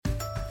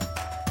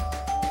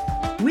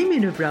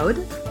Women Abroad,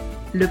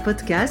 le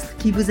podcast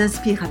qui vous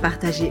inspire à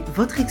partager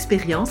votre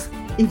expérience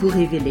et vous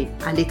révéler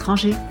à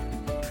l'étranger.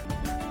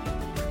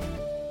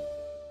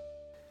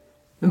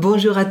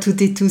 Bonjour à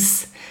toutes et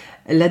tous.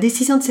 La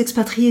décision de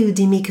s'expatrier ou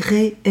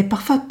d'immigrer est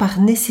parfois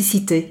par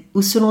nécessité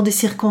ou selon des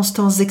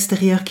circonstances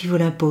extérieures qui vous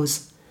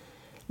l'imposent.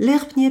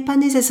 L'herbe n'y est pas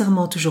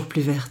nécessairement toujours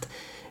plus verte,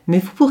 mais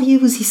vous pourriez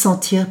vous y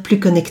sentir plus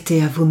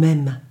connecté à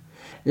vous-même.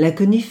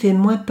 L'inconnu fait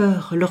moins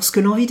peur lorsque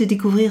l'envie de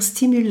découvrir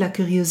stimule la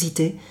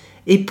curiosité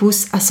et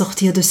pousse à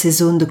sortir de ses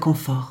zones de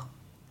confort.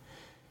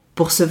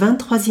 Pour ce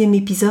 23e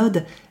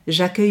épisode,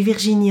 j'accueille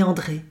Virginie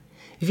André.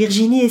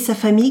 Virginie et sa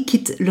famille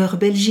quittent leur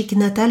Belgique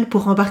natale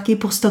pour embarquer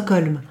pour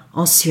Stockholm,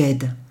 en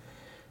Suède.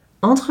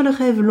 Entre le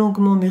rêve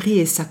longuement mûri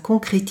et sa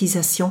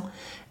concrétisation,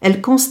 elle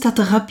constate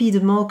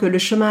rapidement que le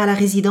chemin à la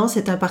résidence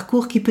est un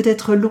parcours qui peut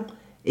être long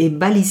et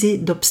balisé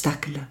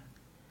d'obstacles.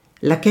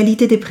 La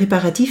qualité des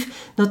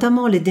préparatifs,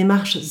 notamment les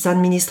démarches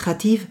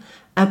administratives,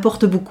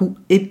 importe beaucoup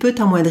et peut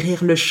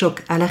amoindrir le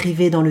choc à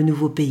l'arrivée dans le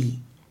nouveau pays.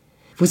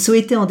 Vous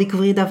souhaitez en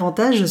découvrir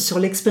davantage sur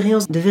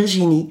l'expérience de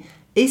Virginie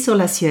et sur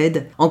la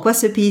Suède, en quoi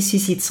ce pays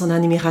suscite son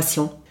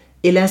admiration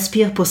et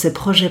l'inspire pour ses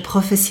projets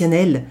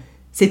professionnels,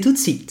 c'est tout de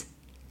suite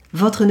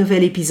votre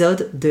nouvel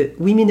épisode de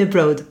Women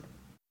Abroad.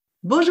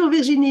 Bonjour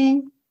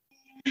Virginie.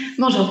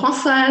 Bonjour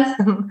Françoise.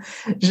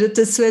 Je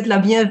te souhaite la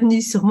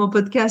bienvenue sur mon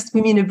podcast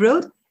Women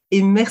Abroad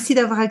et merci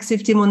d'avoir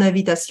accepté mon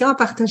invitation à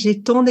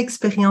partager ton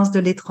expérience de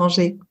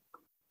l'étranger.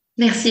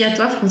 Merci à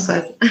toi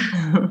Françoise.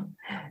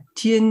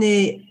 Tu es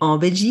née en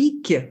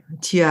Belgique,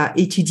 tu as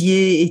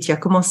étudié et tu as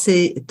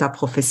commencé ta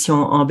profession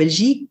en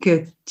Belgique,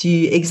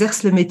 tu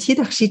exerces le métier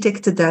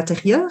d'architecte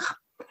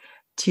d'intérieur,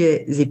 tu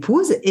es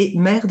épouse et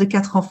mère de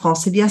 4 enfants.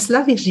 C'est bien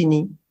cela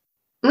Virginie?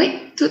 Oui,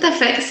 tout à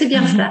fait, c'est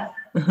bien cela.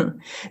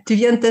 Tu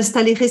viens de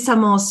t'installer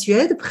récemment en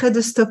Suède, près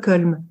de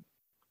Stockholm.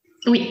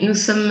 Oui, nous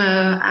sommes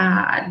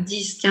à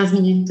 10-15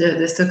 minutes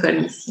de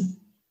Stockholm ici.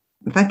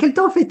 Quel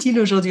temps fait-il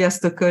aujourd'hui à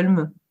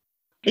Stockholm?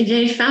 Eh bien,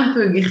 il fait un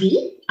peu gris,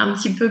 un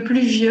petit peu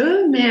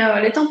pluvieux, mais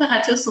les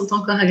températures sont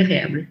encore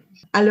agréables.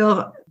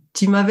 Alors,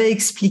 tu m'avais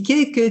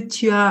expliqué que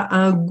tu as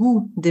un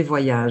goût des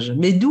voyages.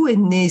 Mais d'où est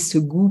né ce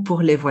goût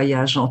pour les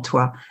voyages en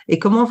toi? Et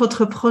comment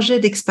votre projet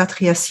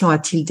d'expatriation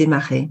a-t-il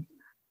démarré?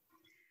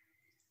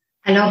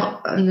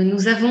 Alors,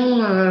 nous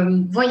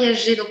avons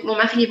voyagé, donc mon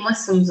mari et moi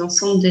sommes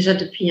ensemble déjà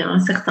depuis un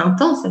certain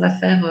temps, ça va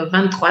faire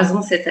 23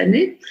 ans cette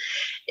année.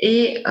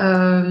 Et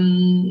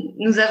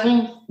nous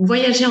avons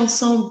voyagé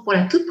ensemble pour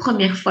la toute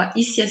première fois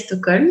ici à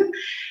Stockholm.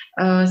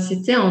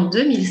 C'était en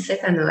 2007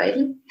 à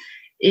Noël.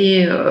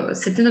 Et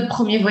c'était notre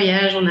premier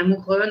voyage en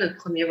amoureux, notre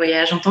premier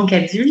voyage en tant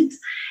qu'adulte.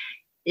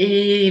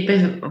 Et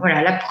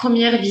voilà, la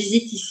première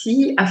visite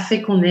ici a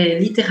fait qu'on est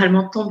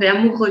littéralement tombé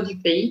amoureux du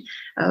pays,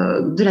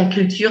 de la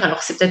culture.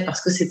 Alors c'est peut-être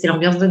parce que c'était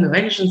l'ambiance de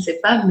Noël, je ne sais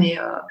pas, mais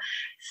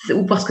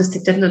ou parce que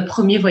c'était peut-être notre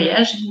premier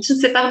voyage. Je ne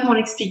sais pas comment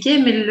l'expliquer,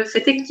 mais le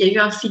fait est qu'il y a eu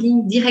un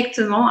feeling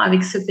directement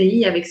avec ce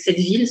pays, avec cette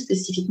ville,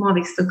 spécifiquement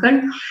avec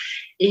Stockholm.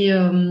 Et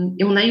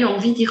on a eu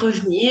envie d'y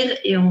revenir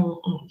et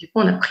du coup,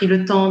 on a pris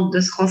le temps de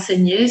se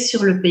renseigner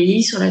sur le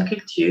pays, sur la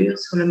culture,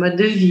 sur le mode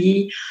de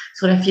vie,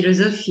 sur la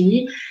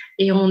philosophie.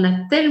 Et on a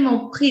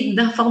tellement pris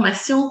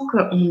d'informations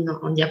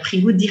qu'on y a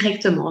pris goût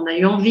directement. On a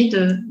eu envie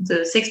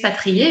de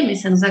s'expatrier, mais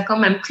ça nous a quand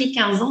même pris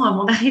 15 ans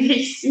avant d'arriver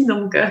ici.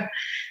 Donc,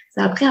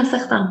 ça a pris un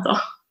certain temps.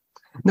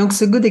 Donc,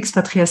 ce goût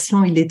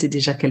d'expatriation, il était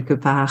déjà quelque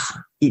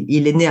part.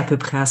 Il est né à peu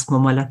près à ce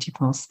moment-là, tu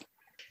penses?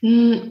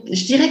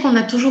 Je dirais qu'on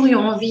a toujours eu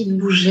envie de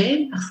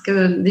bouger parce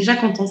que déjà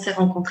quand on s'est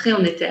rencontrés,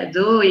 on était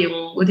ados et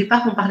au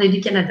départ on parlait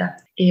du Canada.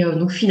 Et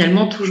donc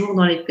finalement toujours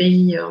dans les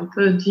pays un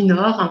peu du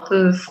Nord, un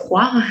peu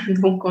froids.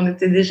 Donc on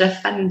était déjà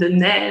fans de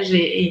neige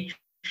et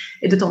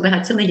de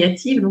températures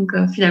négatives. Donc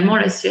finalement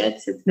la Suède,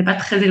 ce n'est pas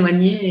très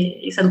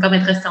éloigné et ça nous permet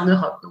de rester en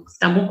Europe. Donc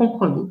c'est un bon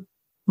compromis.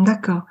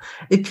 D'accord.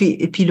 Et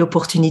puis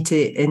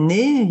l'opportunité est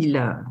née.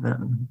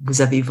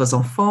 Vous avez eu vos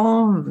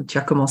enfants. Tu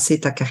as commencé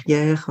ta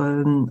carrière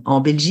en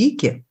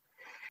Belgique.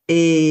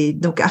 Et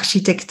donc,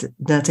 architecte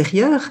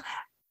d'intérieur,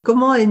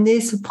 comment est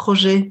né ce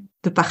projet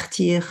de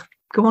partir?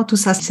 Comment tout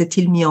ça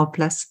s'est-il mis en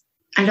place?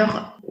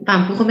 Alors,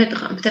 pour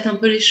remettre peut-être un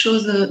peu les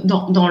choses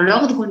dans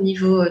l'ordre au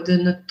niveau de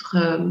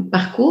notre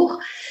parcours,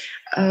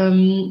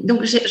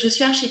 donc je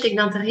suis architecte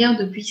d'intérieur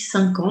depuis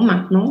 5 ans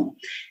maintenant,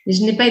 mais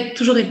je n'ai pas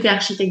toujours été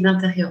architecte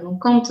d'intérieur.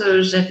 Donc quand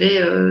j'avais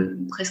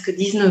presque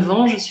 19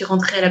 ans, je suis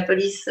rentrée à la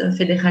police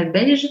fédérale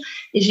belge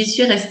et j'y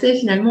suis restée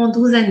finalement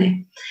 12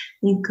 années.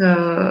 Donc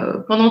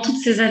pendant toutes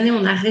ces années,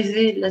 on a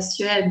rêvé de la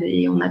Suède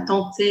et on a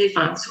tenté,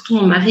 surtout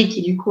mon mari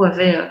qui du coup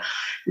avait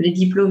les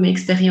diplômes et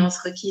expériences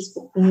requises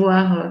pour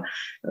pouvoir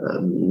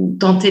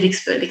tenter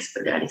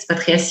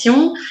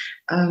l'expatriation.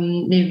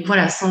 Mais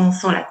voilà,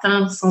 sans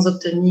l'atteindre, sans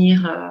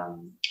obtenir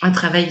un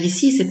travail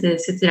ici,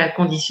 c'était la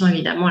condition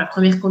évidemment, la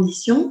première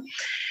condition.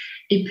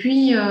 Et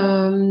puis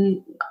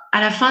à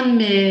la fin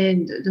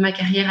de ma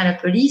carrière à la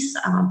police,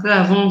 un peu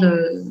avant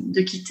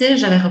de quitter,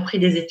 j'avais repris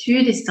des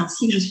études et c'est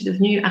ainsi que je suis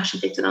devenue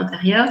architecte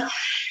d'intérieur.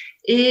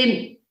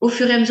 Et au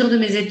fur et à mesure de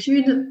mes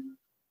études,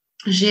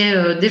 j'ai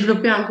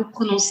développé un goût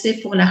prononcé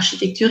pour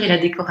l'architecture et la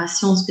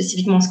décoration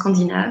spécifiquement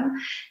scandinave.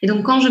 Et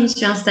donc, quand je me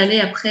suis installée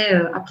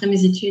après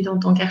mes études en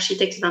tant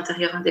qu'architecte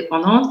d'intérieur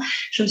indépendante,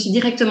 je me suis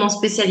directement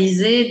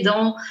spécialisée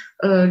dans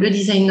le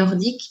design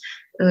nordique,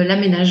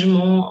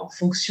 l'aménagement en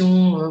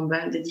fonction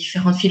des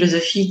différentes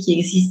philosophies qui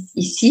existent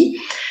ici,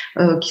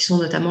 qui sont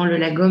notamment le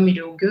lagom et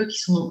le hygge, qui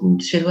sont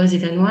suédoises et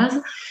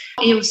danoises,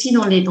 et aussi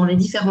dans les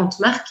différentes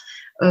marques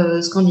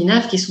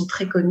scandinaves qui sont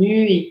très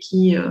connues et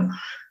qui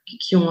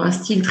ont un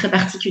style très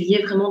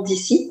particulier vraiment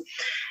d'ici.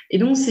 Et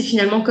donc, c'est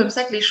finalement comme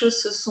ça que les choses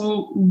se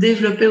sont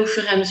développées au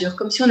fur et à mesure,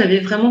 comme si on avait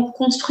vraiment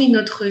construit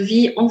notre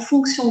vie en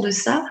fonction de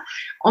ça,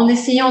 en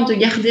essayant de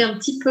garder un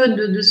petit peu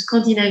de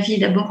Scandinavie,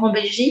 d'abord en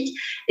Belgique,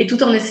 et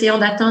tout en essayant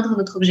d'atteindre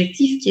notre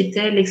objectif qui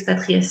était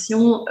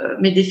l'expatriation,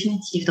 mais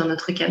définitive dans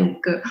notre cas.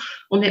 Donc,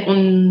 on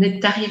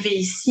est arrivé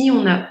ici,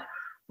 on a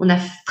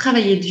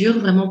travaillé dur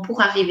vraiment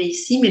pour arriver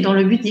ici, mais dans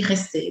le but d'y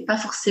rester, pas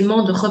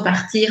forcément de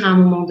repartir à un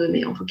moment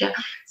donné. En tout cas,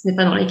 ce n'est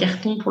pas dans les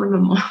cartons pour le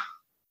moment.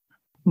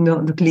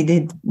 Non, donc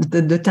l'idée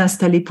de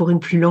t'installer pour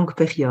une plus longue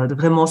période,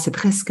 vraiment, c'est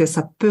presque,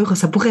 ça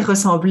pourrait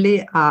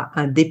ressembler à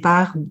un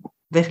départ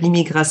vers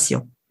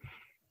l'immigration.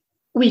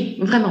 Oui,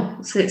 vraiment,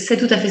 c'est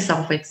tout à fait ça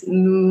en fait.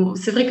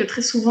 C'est vrai que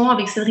très souvent,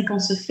 avec Cédric, on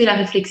se fait la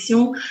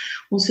réflexion,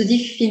 on se dit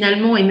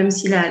finalement, et même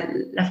si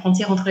la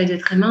frontière entre les deux est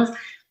très mince,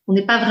 on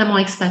n'est pas vraiment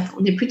expat,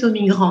 on est plutôt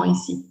migrant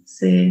ici.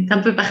 C'est un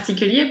peu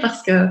particulier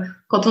parce que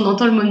quand on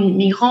entend le mot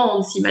migrant, on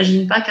ne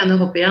s'imagine pas qu'un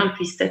Européen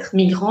puisse être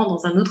migrant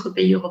dans un autre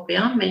pays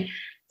européen, mais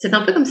c'est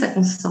un peu comme ça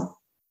qu'on se sent.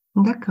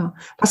 D'accord.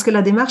 Parce que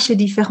la démarche est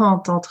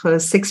différente entre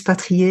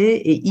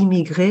s'expatrier et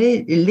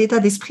immigrer. L'état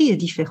d'esprit est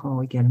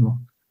différent également.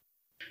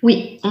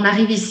 Oui, on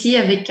arrive ici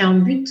avec un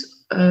but,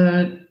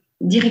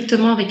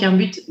 directement avec un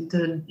but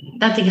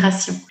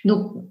d'intégration.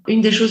 Donc, une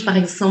des choses, par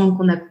exemple,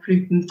 qu'on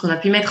a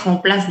pu mettre en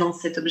place dans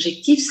cet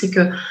objectif, c'est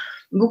que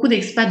beaucoup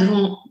d'expats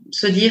vont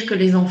se dire que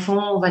les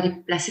enfants, on va les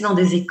placer dans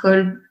des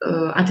écoles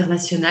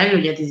internationales.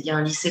 Il y a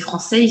un lycée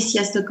français ici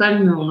à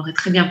Stockholm. On aurait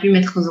très bien pu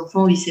mettre nos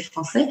enfants au lycée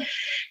français,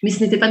 mais ce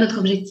n'était pas notre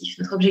objectif.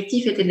 Notre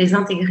objectif était de les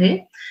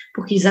intégrer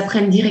pour qu'ils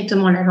apprennent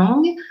directement la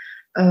langue.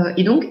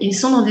 Et donc, ils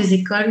sont dans des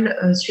écoles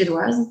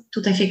suédoises,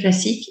 tout à fait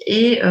classiques,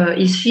 et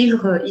ils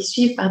suivent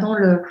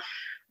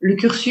le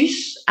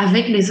cursus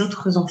avec les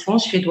autres enfants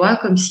suédois,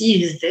 comme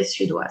s'ils étaient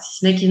suédois. Si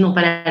ce n'est qu'ils n'ont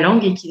pas la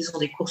langue et qu'ils ont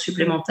des cours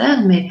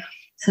supplémentaires, mais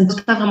ça ne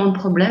pose pas vraiment de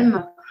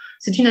problème.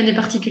 C'est une année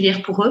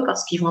particulière pour eux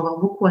parce qu'ils vont avoir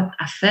beaucoup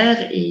à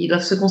faire et ils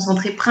doivent se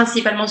concentrer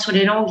principalement sur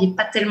les langues et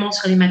pas tellement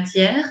sur les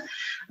matières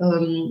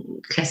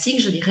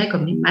classiques, je dirais,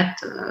 comme les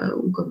maths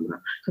ou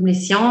comme les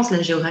sciences,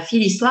 la géographie,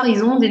 l'histoire.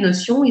 Ils ont des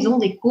notions, ils ont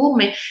des cours,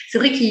 mais c'est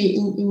vrai qu'ils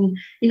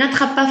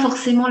n'attrapent pas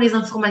forcément les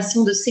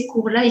informations de ces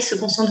cours-là. Ils se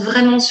concentrent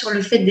vraiment sur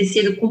le fait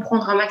d'essayer de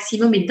comprendre un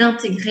maximum et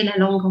d'intégrer la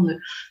langue en eux.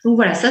 Donc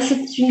voilà, ça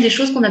c'est une des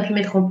choses qu'on a pu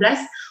mettre en place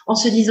en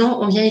se disant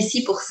on vient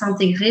ici pour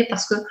s'intégrer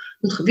parce que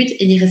notre but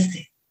est d'y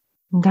rester.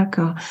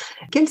 D'accord.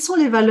 Quelles sont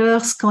les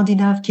valeurs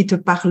scandinaves qui te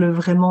parlent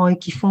vraiment et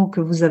qui font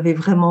que vous avez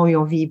vraiment eu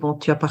envie? Bon,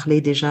 tu as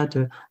parlé déjà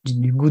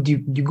du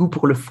goût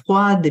pour le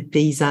froid, des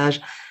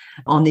paysages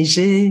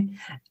enneigés.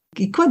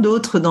 Et quoi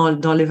d'autre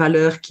dans les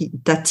valeurs qui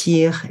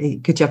t'attirent et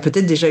que tu as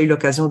peut-être déjà eu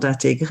l'occasion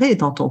d'intégrer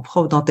dans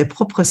tes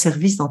propres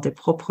services, dans tes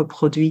propres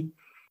produits?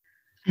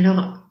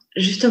 Alors,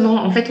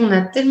 justement, en fait, on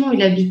a tellement eu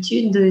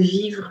l'habitude de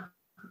vivre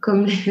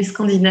comme les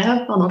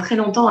Scandinaves pendant très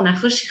longtemps. On a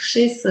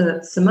recherché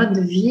ce mode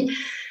de vie.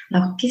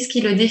 Alors, qu'est-ce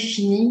qui le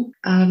définit?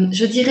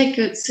 Je dirais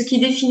que ce qui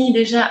définit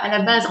déjà à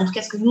la base, en tout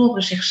cas ce que nous on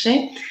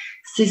recherchait,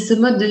 c'est ce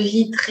mode de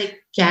vie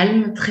très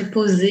calme, très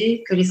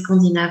posé que les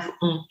Scandinaves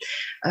ont.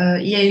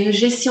 Il y a une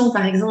gestion,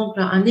 par exemple,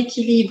 un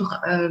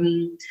équilibre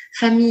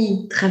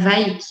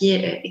famille-travail qui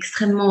est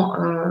extrêmement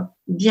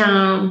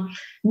bien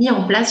mis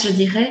en place, je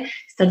dirais.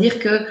 C'est-à-dire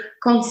que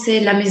quand c'est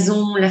la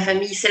maison, la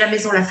famille, c'est la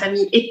maison, la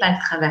famille et pas le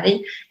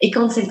travail. Et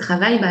quand c'est le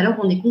travail, alors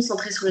on est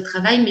concentré sur le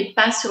travail, mais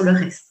pas sur le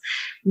reste.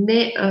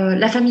 Mais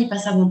la famille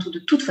passe avant tout de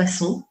toute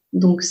façon.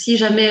 Donc, si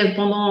jamais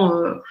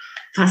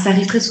ça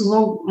arrive très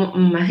souvent,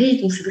 mon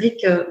mari, donc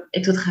Cédric,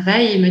 est au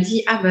travail et me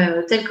dit « Ah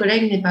ben, tel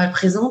collègue n'est pas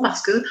présent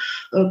parce que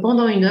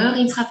pendant 1 heure,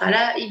 il ne sera pas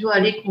là, il doit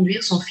aller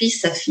conduire son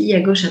fils, sa fille à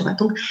gauche, à droite. »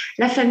 Donc,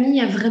 la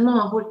famille a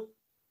vraiment un rôle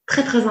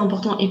très, très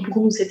important. Et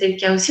pour nous, c'était le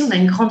cas aussi. On a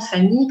une grande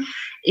famille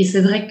et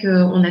c'est vrai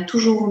qu'on a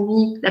toujours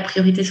mis la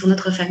priorité sur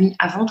notre famille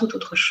avant toute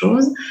autre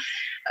chose.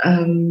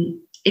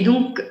 Et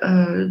donc,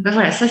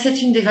 voilà, ça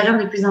c'est une des valeurs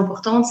les plus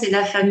importantes, c'est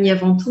la famille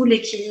avant tout,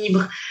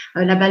 l'équilibre,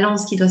 la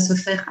balance qui doit se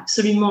faire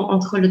absolument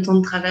entre le temps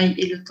de travail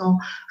et le temps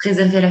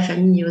réservé à la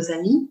famille et aux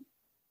amis.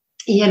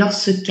 Et alors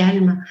ce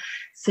calme,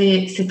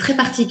 c'est très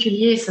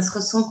particulier, ça se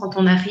ressent quand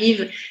on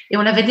arrive, et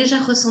on l'avait déjà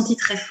ressenti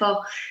très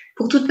fort.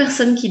 Pour toute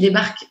personne qui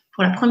débarque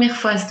pour la première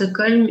fois à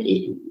Stockholm,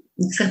 et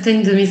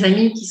certaines de mes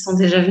amies qui sont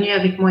déjà venues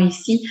avec moi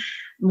ici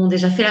m'ont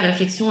déjà fait la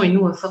réflexion, et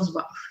nous, à force,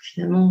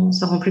 finalement, on ne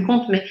s'en rend plus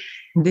compte, mais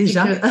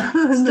déjà,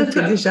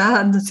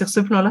 sur ce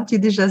plan-là, tu es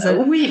déjà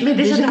oui, mais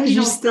déjà depuis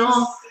ajusté.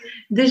 Longtemps.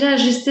 Déjà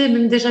ajusté,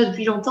 même déjà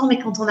depuis longtemps, mais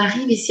quand on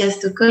arrive ici à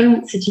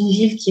Stockholm, c'est une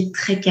ville qui est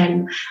très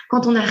calme.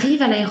 Quand on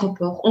arrive à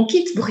l'aéroport, on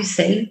quitte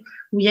Bruxelles,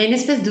 où il y a une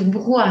espèce de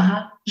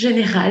brouhaha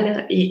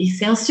général et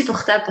c'est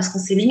insupportable parce qu'on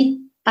sait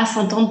limite pas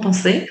s'entendre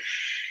penser.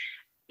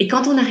 Et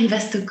quand on arrive à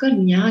Stockholm,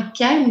 il y a un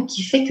calme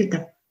qui fait que tu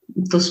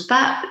n'oses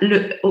pas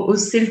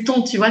hausser le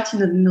ton, tu vois, tu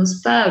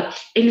n'oses pas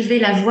élever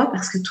la voix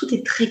parce que tout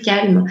est très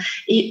calme.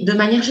 Et de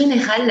manière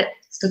générale,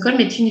 Stockholm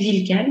est une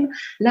ville calme.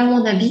 Là où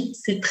on habite,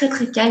 c'est très,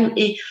 très calme.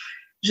 Et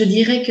je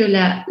dirais que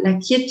la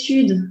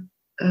quiétude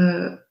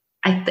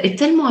est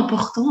tellement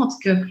importante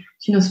que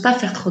tu n'oses pas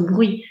faire trop de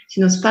bruit. Tu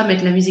n'oses pas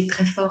mettre la musique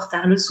très fort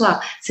tard le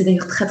soir. C'est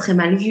d'ailleurs très, très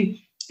mal vu.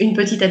 Une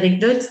petite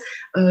anecdote,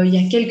 il y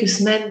a quelques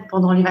semaines,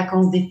 pendant les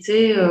vacances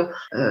d'été,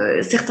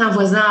 certains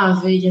voisins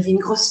il y avait une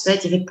grosse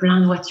fête, il y avait plein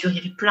de voitures, il y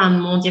avait plein de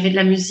monde, il y avait de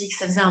la musique,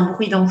 ça faisait un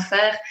bruit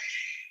d'enfer.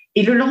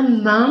 Et le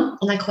lendemain,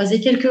 on a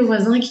croisé quelques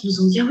voisins qui nous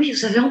ont dit « Ah oui,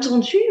 vous avez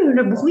entendu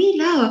le bruit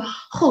là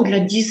au-delà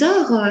de 10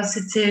 heures,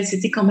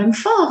 c'était quand même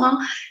fort. Hein »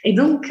 Et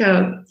donc,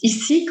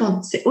 ici,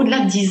 quand c'est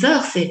au-delà de 10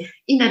 heures, c'est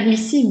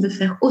inadmissible de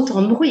faire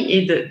autant de bruit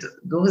et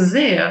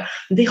d'oser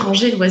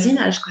déranger le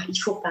voisinage, quoi. Il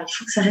faut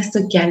que ça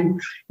reste calme.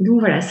 Donc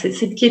voilà,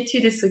 cette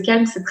quiétude et ce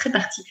calme, c'est très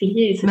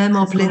particulier. Même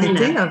en plein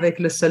été, avec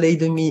le soleil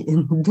de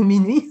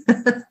minuit.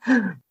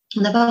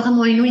 On n'a pas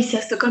vraiment eu, nous, ici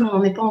à Stockholm, on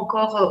n'en est pas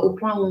encore au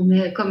point où on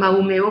est comme à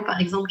Umeå, par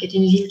exemple, qui est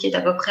une ville qui est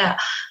à peu près à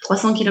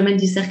 300 km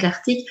du cercle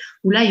arctique,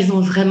 où là, ils ont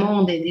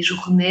vraiment des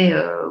journées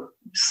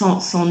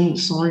sans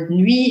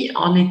nuit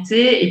en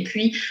été, et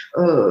puis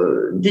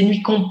des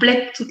nuits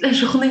complètes toute la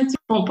journée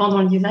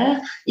pendant l'hiver.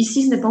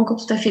 Ici, ce n'est pas encore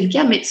tout à fait le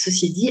cas, mais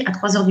ceci dit, à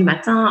 3 heures du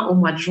matin, au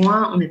mois de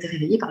juin, on était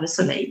réveillés par le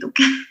soleil. Donc,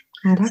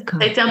 ça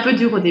a été un peu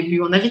dur au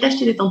début. On a vite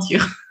acheté des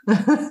tentures.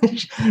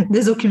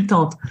 Des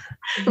occultantes.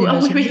 Oui.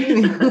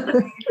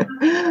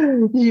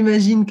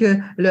 J'imagine que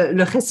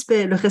le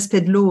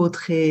respect de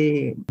l'autre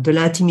et de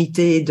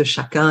l'intimité de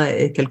chacun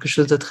est quelque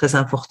chose de très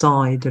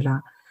important et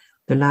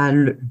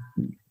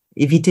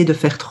éviter de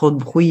faire trop de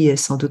bruit est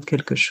sans doute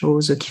quelque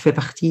chose qui fait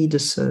partie de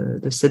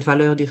cette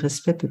valeur du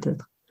respect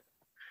peut-être.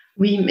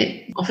 Oui,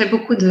 mais on fait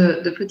beaucoup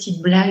de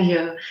petites blagues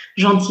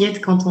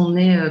gentillettes quand on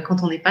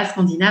n'est pas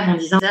scandinave en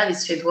disant les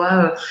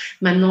Suédois,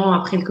 maintenant,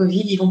 après le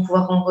Covid, ils vont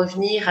pouvoir en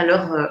revenir à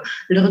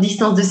leur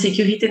distance de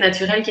sécurité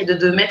naturelle qui est de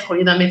 2 mètres au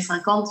lieu d'1,50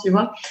 m, tu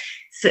vois.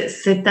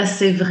 C'est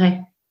assez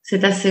vrai.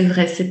 C'est assez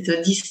vrai,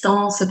 cette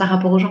distance par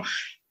rapport aux gens.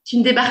 Tu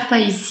ne débarques pas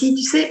ici.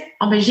 Tu sais,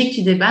 en Belgique,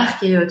 tu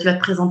débarques et tu vas te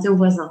présenter aux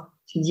voisins.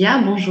 Tu dis «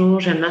 Ah, bonjour,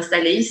 j'aime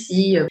m'installer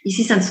ici. »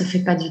 Ici, ça ne se fait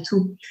pas du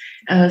tout.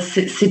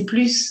 C'est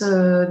plus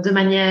de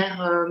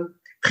manière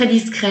très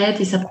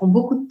discrète et ça prend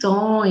beaucoup de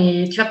temps.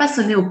 Et tu vas pas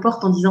sonner aux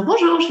portes en disant «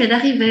 Bonjour, je viens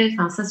d'arriver. »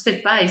 Enfin, ça se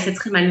fait pas et c'est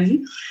très mal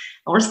vu.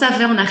 On le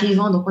savait en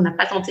arrivant, donc on n'a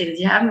pas tenté le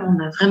diable.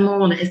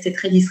 On est resté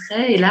très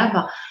discret. Et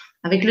là,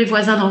 avec les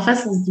voisins d'en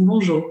face, on se dit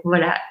bonjour.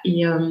 Voilà.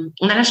 Et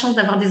on a la chance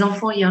d'avoir des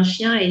enfants et un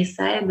chien et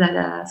ça aide à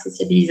la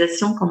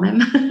sociabilisation quand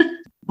même.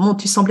 Bon,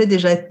 tu semblais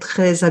déjà être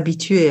très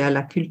habituée à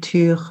la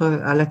culture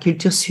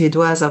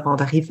suédoise avant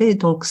d'arriver,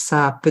 donc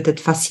ça a peut-être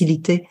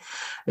facilité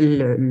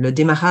le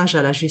démarrage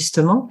à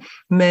l'ajustement.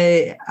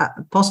 Mais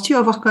penses-tu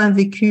avoir quand même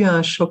vécu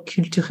un choc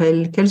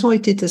culturel? Quelles ont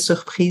été tes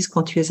surprises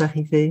quand tu es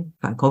arrivée,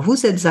 enfin, quand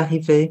vous êtes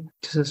arrivée,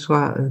 que ce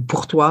soit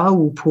pour toi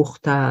ou pour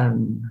ta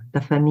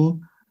famille?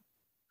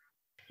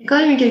 Il y a quand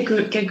même eu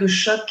quelques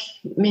chocs,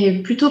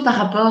 mais plutôt par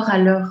rapport à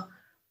leur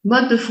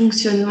mode de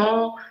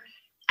fonctionnement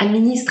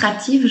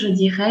administrative, je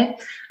dirais.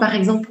 Par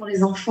exemple, pour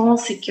les enfants,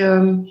 c'est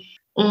que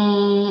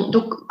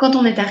donc, quand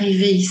on est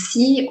arrivé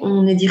ici,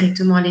 on est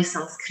directement allé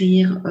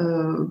s'inscrire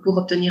pour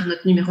obtenir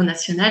notre numéro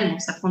national. Bon,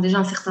 ça prend déjà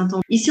un certain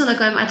temps. Ici, on a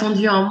quand même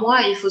attendu 1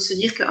 mois et il faut se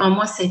dire qu'1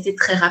 mois, ça a été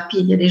très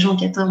rapide. Il y a des gens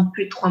qui attendent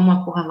plus de 3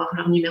 mois pour avoir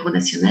leur numéro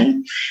national.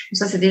 Donc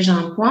ça, c'est déjà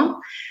un point.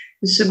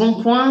 Le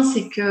second point,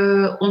 c'est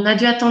qu'on a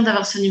dû attendre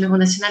d'avoir ce numéro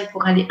national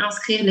pour aller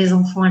inscrire les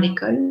enfants à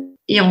l'école.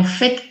 Et en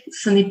fait,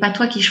 ce n'est pas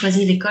toi qui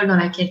choisis l'école dans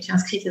laquelle tu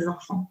inscris tes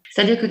enfants.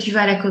 C'est-à-dire que tu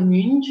vas à la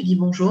commune, tu dis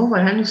bonjour,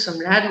 voilà, nous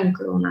sommes là, donc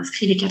on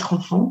inscrit les 4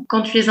 enfants.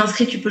 Quand tu les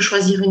inscris, tu peux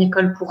choisir une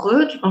école pour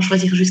eux, tu peux en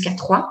choisir jusqu'à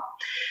 3.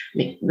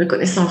 Mais ne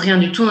connaissant rien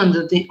du tout, on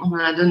en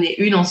a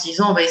donné une en se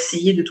disant on va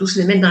essayer de tous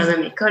les mettre dans la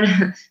même école.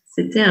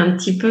 C'était un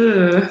petit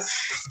peu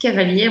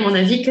cavalier, à mon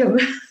avis, comme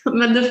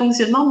mode de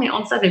fonctionnement, mais on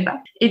ne savait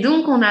pas. Et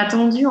donc, on a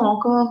attendu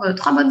encore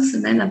 3 bonnes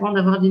semaines avant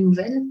d'avoir des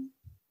nouvelles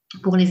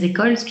pour les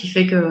écoles, ce qui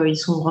fait qu'ils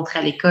sont rentrés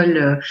à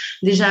l'école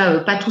déjà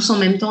pas tous en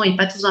même temps et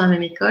pas tous dans la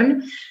même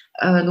école.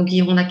 Donc,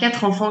 on a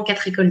 4 enfants,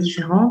 4 écoles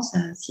différentes. Ça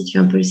situe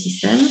un peu le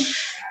système.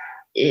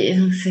 Et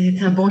donc,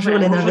 c'est un bonjour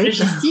les navettes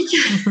logistique.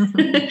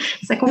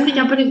 Ça complique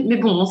un peu mais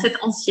bon,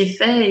 on s'y est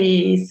fait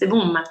et c'est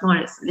bon. Maintenant,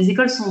 les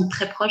écoles sont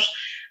très proches.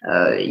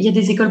 Il y a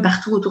des écoles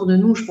partout autour de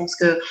nous. Je pense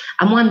que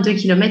à moins de 2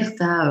 km,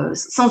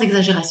 sans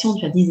exagération,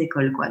 tu as 10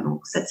 écoles, quoi.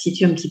 Donc, ça te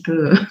situe un petit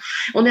peu.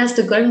 On est à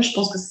Stockholm. Je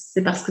pense que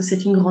c'est parce que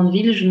c'est une grande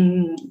ville. Je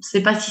ne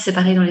sais pas si c'est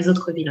pareil dans les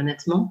autres villes,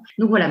 honnêtement.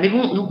 Donc, voilà. Mais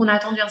bon, donc on a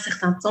attendu un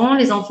certain temps.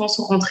 Les enfants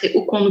sont rentrés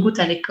au compte-gouttes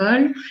à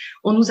l'école.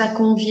 On nous a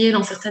conviés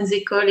dans certaines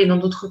écoles et dans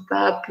d'autres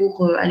pas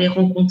pour aller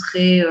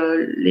rencontrer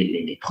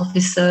les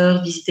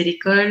professeurs, visiter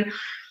l'école.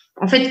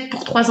 En fait,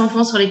 pour 3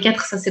 enfants sur les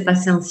 4, ça s'est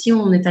passé ainsi.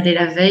 On est allé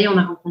la veille, on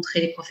a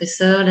rencontré les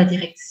professeurs, la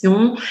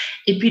direction,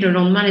 et puis le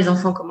lendemain, les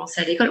enfants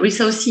commençaient à l'école. Oui,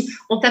 ça aussi,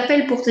 on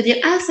t'appelle pour te dire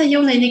 « Ah, ça y est,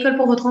 on a une école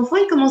pour votre enfant,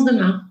 il commence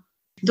demain ».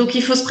 Donc,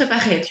 il faut se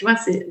préparer, tu vois.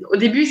 Au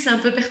début, c'est un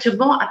peu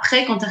perturbant.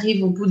 Après, quand tu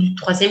arrives au bout du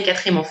 3e,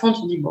 4e enfant,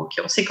 tu te dis « Bon, ok,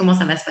 on sait comment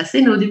ça va se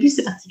passer », mais au début,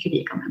 c'est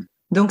particulier quand même.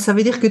 Donc, ça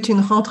veut dire que tu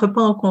ne rentres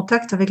pas en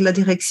contact avec la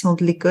direction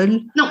de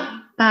l'école? Non,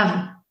 pas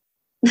avant.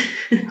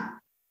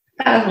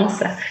 Pas avant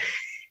ça.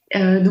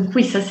 Donc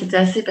oui, ça c'était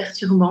assez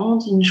perturbant.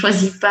 Tu ne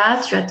choisis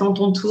pas, tu attends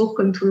ton tour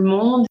comme tout le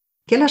monde.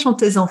 Quel âge ont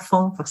tes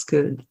enfants? Parce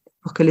que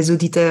pour que les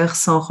auditeurs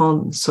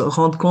se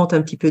rendent compte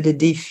un petit peu des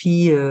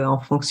défis en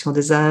fonction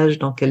des âges,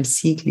 dans quel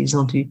cycle ils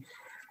ont dû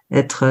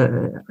être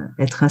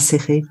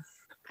insérés.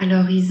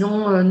 Alors ils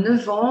ont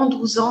 9 ans,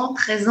 12 ans,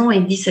 13 ans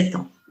et 17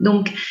 ans.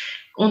 Donc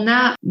on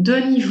a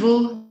 2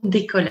 niveaux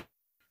d'école.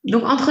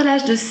 Donc entre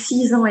l'âge de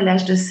 6 ans et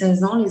l'âge de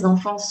 16 ans, les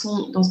enfants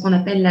sont dans ce qu'on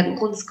appelle la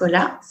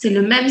Grundskola. C'est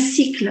le même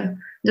cycle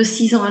de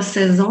 6 ans à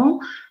 16 ans.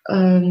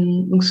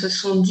 Donc ce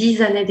sont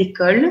 10 années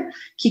d'école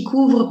qui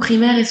couvrent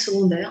primaire et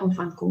secondaire en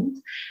fin de compte.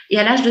 Et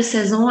à l'âge de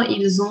 16 ans,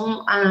 ils ont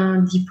un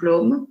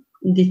diplôme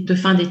de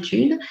fin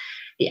d'études.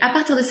 Et à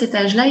partir de cet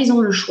âge-là, ils ont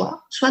le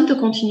choix, soit de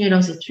continuer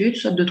leurs études,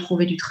 soit de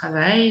trouver du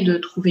travail, de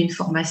trouver une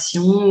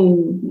formation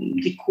ou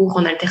des cours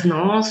en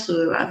alternance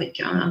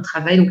avec un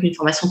travail, donc une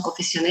formation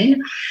professionnelle.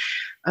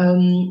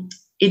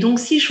 Et donc,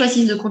 s'ils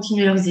choisissent de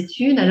continuer leurs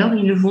études, alors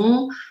ils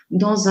vont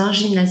dans un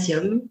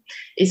gymnasium.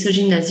 Et ce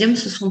gymnasium,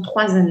 ce sont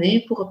 3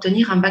 années pour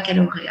obtenir un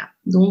baccalauréat.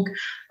 Donc,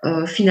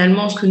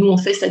 finalement, ce que nous, on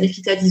fait, c'est-à-dire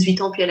quitter à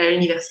 18 ans puis aller à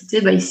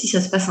l'université, ici,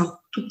 ça se passe un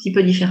tout petit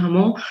peu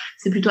différemment.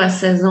 C'est plutôt à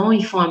 16 ans,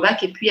 ils font un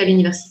bac et puis à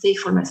l'université, ils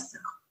font le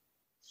master.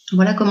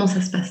 Voilà comment ça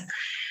se passe.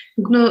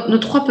 Donc, nos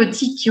 3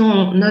 petits qui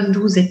ont 9,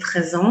 12 et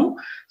 13 ans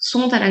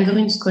sont à la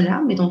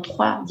Grundskola, mais dans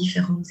 3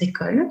 différentes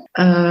écoles,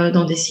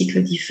 dans des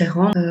cycles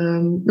différents.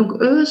 Donc,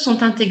 eux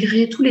sont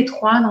intégrés tous les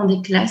 3 dans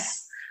des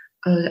classes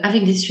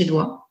avec des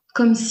Suédois,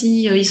 comme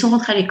si ils sont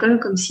rentrés à l'école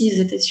comme s'ils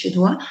étaient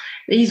Suédois,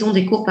 et ils ont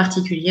des cours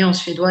particuliers en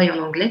suédois et en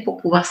anglais pour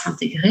pouvoir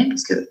s'intégrer,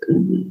 parce que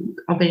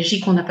en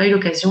Belgique, on n'a pas eu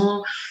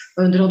l'occasion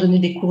de leur donner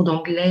des cours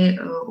d'anglais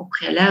au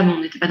préalable.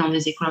 On n'était pas dans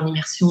des écoles en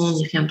immersion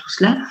ni rien de tout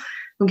cela.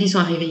 Donc, ils sont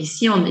arrivés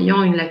ici en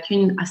ayant une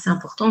lacune assez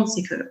importante,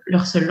 c'est que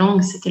leur seule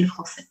langue, c'était le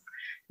français.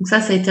 Donc ça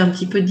a été un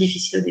petit peu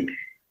difficile au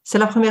début. C'est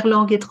la première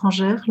langue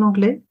étrangère,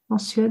 l'anglais, en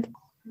Suède?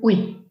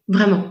 Oui,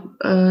 vraiment.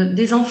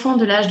 Des enfants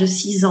de l'âge de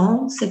 6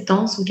 ans, 7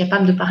 ans sont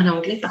capables de parler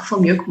anglais, parfois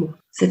mieux que moi.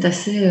 C'est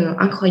assez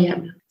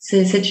incroyable.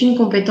 C'est une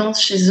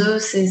compétence chez eux,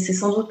 c'est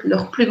sans doute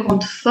leur plus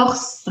grande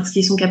force, parce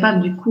qu'ils sont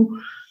capables du coup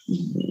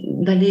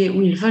d'aller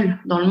où ils veulent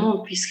dans le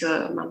monde, puisque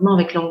maintenant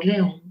avec l'anglais,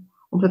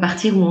 on peut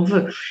partir où on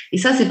veut. Et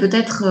ça, c'est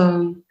peut-être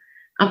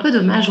un peu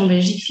dommage en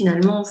Belgique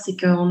finalement, c'est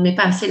qu'on ne met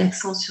pas assez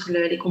l'accent sur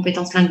les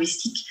compétences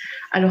linguistiques,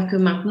 alors que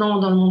maintenant,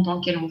 dans le monde dans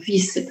lequel on vit,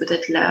 c'est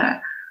peut-être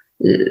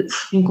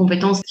une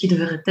compétence qui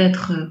devrait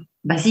être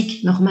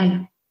basique,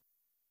 normale.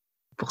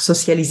 Pour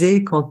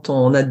socialiser, quand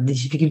on a des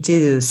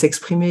difficultés de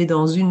s'exprimer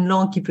dans une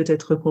langue qui peut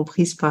être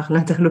comprise par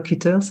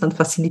l'interlocuteur, ça ne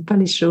facilite pas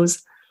les choses.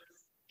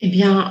 Eh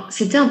bien,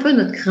 c'était un peu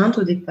notre crainte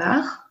au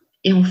départ.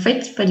 Et en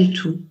fait, pas du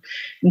tout.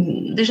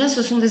 Déjà,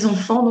 ce sont des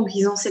enfants, donc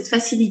ils ont cette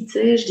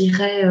facilité, je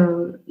dirais,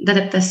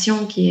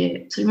 d'adaptation qui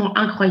est absolument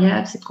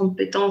incroyable, cette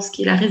compétence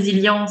qui est la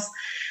résilience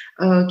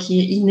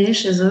qui est innée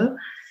chez eux.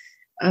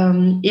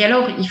 Et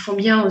alors, il faut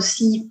bien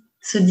aussi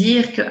se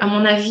dire qu'à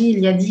mon avis, il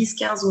y a 10,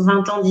 15 ou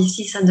 20 ans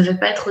d'ici, ça ne devait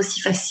pas être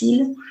aussi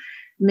facile.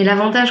 Mais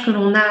l'avantage que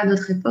l'on a à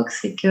notre époque,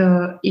 c'est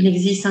qu'il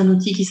existe un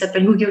outil qui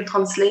s'appelle Google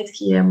Translate,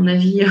 qui est, à mon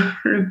avis,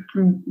 le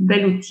plus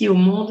bel outil au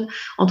monde,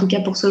 en tout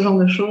cas pour ce genre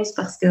de choses,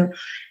 parce que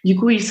du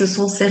coup, ils se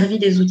sont servis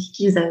des outils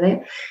qu'ils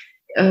avaient.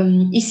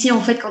 Ici, en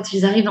fait, quand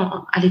ils arrivent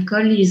à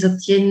l'école, ils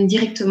obtiennent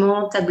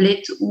directement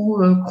tablette ou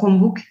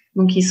Chromebook.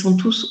 Donc, ils sont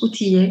tous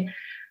outillés.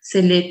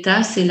 C'est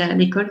l'État, c'est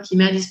l'école qui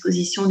met à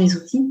disposition les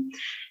outils.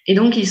 Et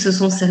donc, ils se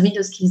sont servis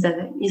de ce qu'ils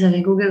avaient. Ils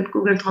avaient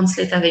Google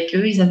Translate avec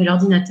eux, ils avaient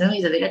l'ordinateur,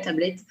 ils avaient la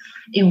tablette.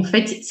 Et en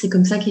fait, c'est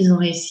comme ça qu'ils ont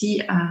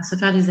réussi à se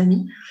faire des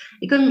amis.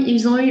 Et comme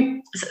ils ont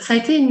eu... Ça a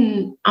été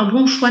un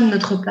bon choix de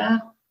notre part,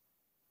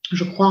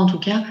 je crois en tout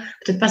cas,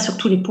 peut-être pas sur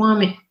tous les points,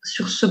 mais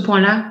sur ce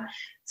point-là,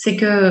 c'est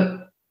que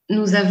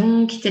nous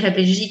avons quitté la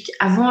Belgique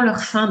avant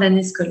leur fin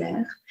d'année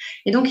scolaire.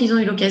 Et donc, ils ont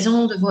eu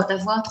l'occasion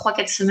d'avoir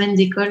 3-4 semaines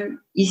d'école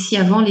ici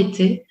avant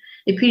l'été.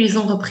 Et puis, ils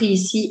ont repris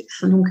ici,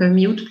 donc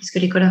mi-août, puisque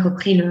l'école a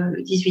repris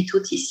le 18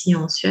 août ici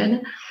en Suède.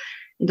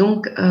 Et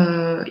donc,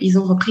 ils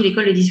ont repris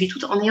l'école le 18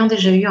 août en ayant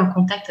déjà eu un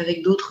contact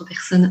avec d'autres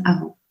personnes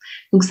avant.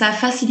 Donc, ça a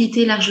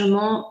facilité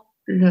largement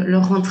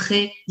leur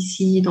rentrée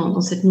ici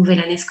dans cette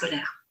nouvelle année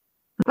scolaire.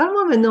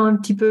 Parle-moi maintenant un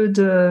petit peu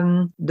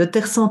de tes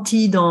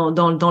ressentis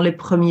dans les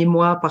premiers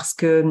mois, parce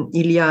que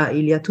il y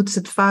a toute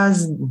cette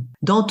phase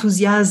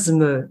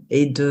d'enthousiasme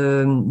et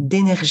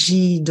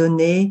d'énergie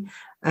donnée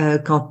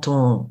quand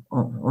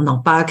on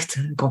impacte,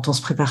 quand on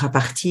se prépare à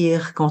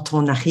partir, quand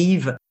on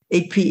arrive.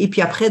 Et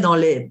puis après, dans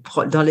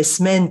les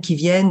semaines qui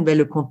viennent,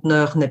 le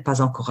conteneur n'est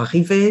pas encore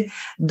arrivé.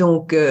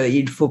 Donc,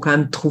 il faut quand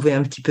même trouver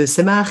un petit peu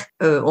ses marques.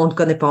 On ne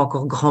connaît pas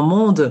encore grand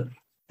monde.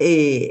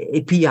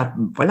 Et puis,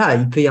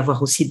 il peut y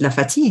avoir aussi de la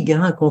fatigue,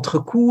 un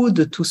contre-coup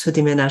de tout ce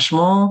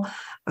déménagement,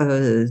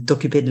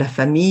 t'occuper de la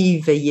famille,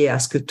 veiller à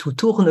ce que tout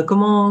tourne.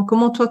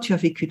 Comment toi, tu as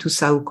vécu tout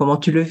ça ou comment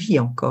tu le vis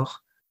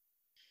encore?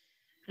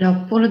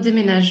 Alors, pour le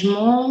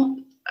déménagement,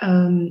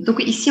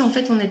 donc ici, en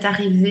fait, on est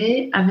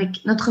arrivé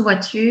avec notre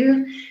voiture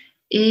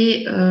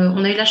et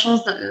on a eu la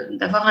chance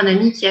d'avoir un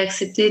ami qui a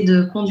accepté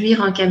de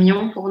conduire un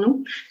camion pour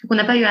nous. Donc, on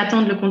n'a pas eu à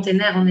attendre le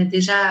container, on est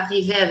déjà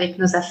arrivé avec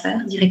nos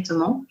affaires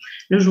directement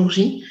le jour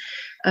J.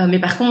 Mais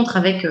par contre,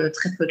 avec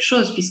très peu de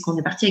choses, puisqu'on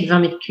est parti avec 20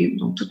 mètres cubes.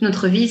 Donc, toute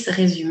notre vie s'est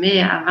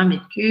résumée à 20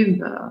 mètres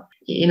cubes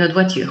et notre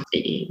voiture.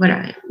 Et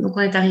voilà. Donc, on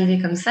est arrivé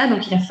comme ça.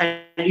 Donc, il a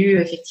fallu,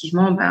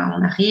 effectivement,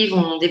 on arrive,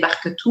 on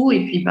débarque tout.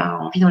 Et puis,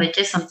 on vit dans les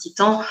caisses un petit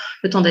temps,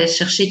 le temps d'aller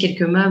chercher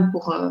quelques meubles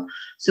pour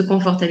se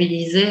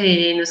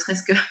confortabiliser et ne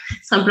serait-ce que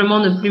simplement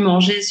ne plus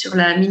manger sur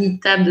la mini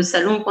table de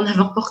salon qu'on avait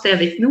emportée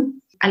avec nous.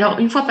 Alors,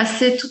 une fois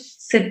passé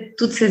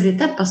toutes ces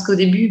étapes, parce qu'au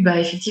début,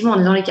 effectivement, on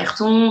est dans les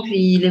cartons,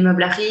 puis les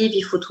meubles arrivent,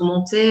 il faut tout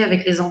monter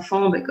avec les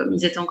enfants, comme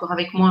ils étaient encore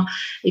avec moi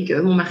et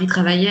que mon mari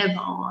travaillait,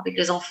 avec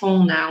les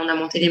enfants, on a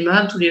monté les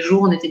meubles tous les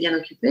jours, on était bien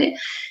occupés.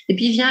 Et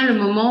puis vient le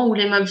moment où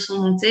les meubles sont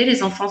montés,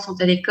 les enfants sont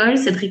à l'école,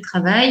 Cédric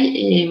travaille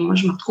et moi,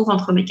 je me retrouve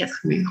entre mes quatre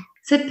murs.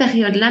 Cette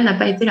période-là n'a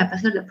pas été la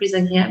période la plus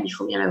agréable, il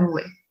faut bien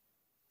l'avouer.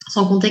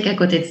 Sans compter qu'à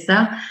côté de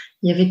ça,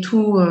 il y avait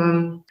tout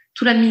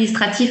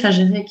l'administratif à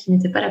gérer qui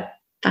n'était pas la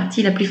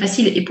partie la plus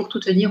facile. Et pour tout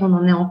te dire,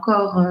 on est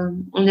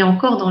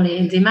encore dans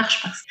les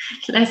démarches parce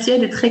que la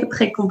Suède est très,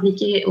 très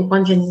compliquée au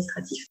point de vue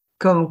administratif.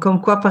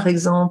 Comme quoi, par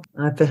exemple,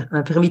 un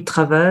permis de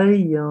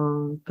travail,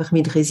 un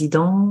permis de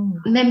résident?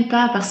 Même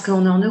pas, parce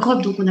qu'on est en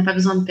Europe, donc on n'a pas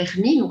besoin de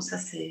permis. Donc ça,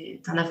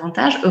 c'est un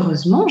avantage,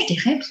 heureusement, je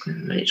dirais, parce que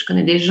je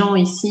connais des gens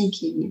ici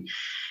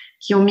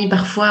qui ont mis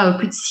parfois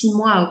plus de 6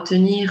 mois à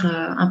obtenir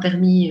un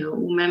permis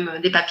ou même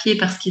des papiers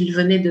parce qu'ils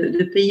venaient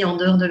de pays en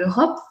dehors de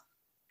l'Europe.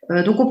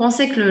 Donc, on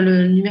pensait que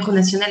le numéro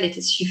national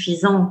était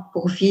suffisant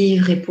pour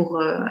vivre et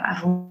pour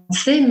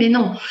avancer, mais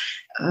non.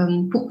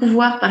 Pour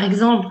pouvoir, par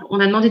exemple, on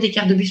a demandé des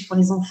cartes de bus pour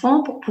les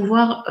enfants. Pour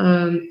pouvoir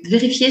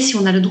vérifier si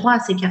on a le droit à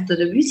ces cartes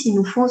de bus, il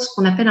nous faut ce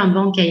qu'on appelle un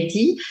Bank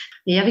ID.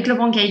 Et avec le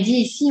Bank ID,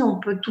 ici, on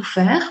peut tout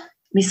faire,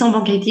 mais sans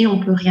Bank ID, on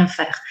peut rien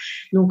faire.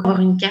 Donc, avoir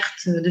une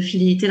carte de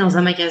fidélité dans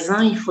un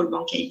magasin, il faut le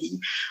Bank ID.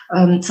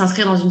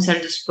 S'inscrire dans une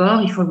salle de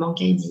sport, il faut le Bank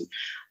ID.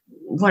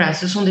 Voilà,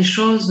 ce sont des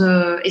choses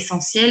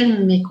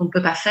essentielles, mais qu'on ne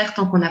peut pas faire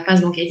tant qu'on n'a pas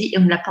ce Bank ID et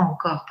on ne l'a pas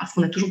encore parce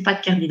qu'on n'a toujours pas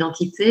de carte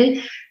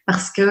d'identité,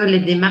 parce que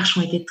les démarches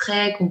ont été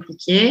très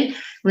compliquées.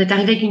 On est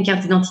arrivé avec une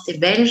carte d'identité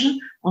belge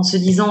en se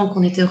disant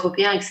qu'on était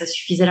européen et que ça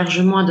suffisait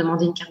largement à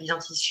demander une carte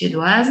d'identité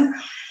suédoise.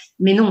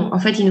 Mais non, en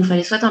fait, il nous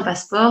fallait soit un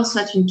passeport,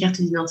 soit une carte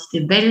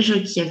d'identité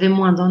belge qui avait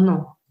moins d'un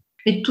an.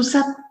 Mais tout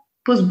ça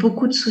pose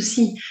beaucoup de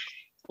soucis.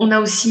 On a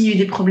aussi eu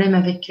des problèmes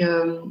avec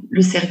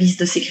le service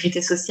de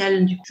sécurité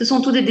sociale. Ce sont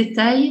tous des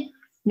détails,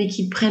 mais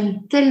qui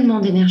prennent tellement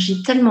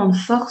d'énergie, tellement de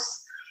force,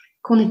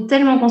 qu'on est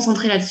tellement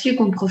concentré là-dessus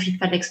qu'on ne profite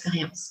pas de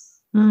l'expérience.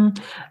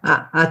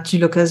 As-tu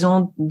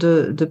l'occasion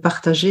de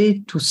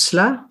partager tout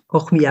cela,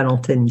 hormis à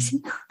l'antenne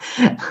ici,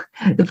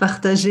 de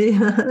partager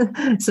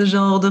ce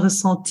genre de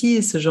ressenti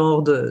et ce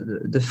genre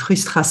de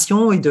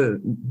frustration et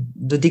de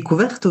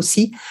découverte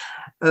aussi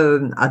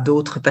à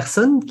d'autres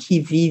personnes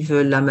qui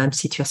vivent la même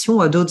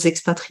situation, à d'autres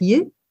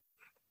expatriés?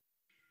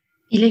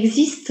 Il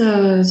existe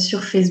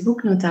sur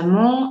Facebook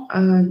notamment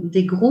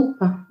des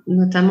groupes,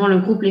 notamment le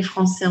groupe Les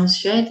Français en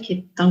Suède, qui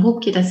est un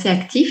groupe qui est assez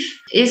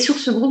actif. Et sur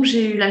ce groupe,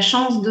 j'ai eu la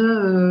chance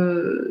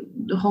de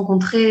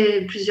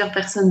rencontrer plusieurs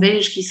personnes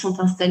belges qui sont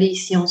installées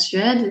ici en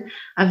Suède,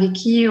 avec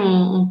qui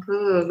on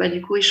peut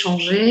du coup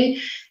échanger.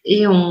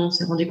 Et on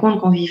s'est rendu compte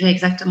qu'on vivait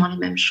exactement les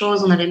mêmes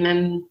choses, on a les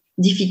mêmes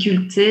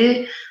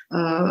difficultés.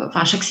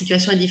 Chaque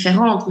situation est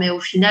différente, mais au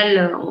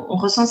final, on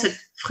ressent cette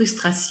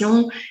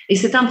frustration et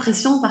cette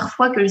impression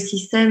parfois que le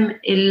système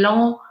est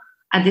lent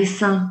à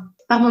dessein.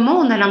 Par moments,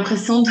 on a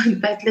l'impression de ne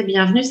pas être les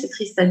bienvenus, c'est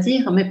triste à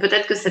dire, mais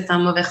peut-être que c'est un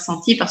mauvais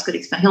ressenti parce que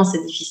l'expérience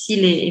est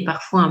difficile et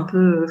parfois un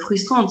peu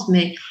frustrante,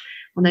 mais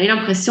on a eu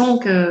l'impression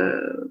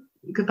que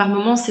par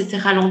moments, c'était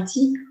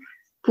ralenti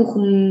pour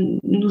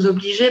nous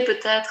obliger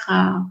peut-être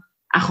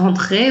à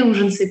rentrer, ou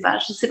je ne sais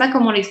pas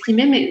comment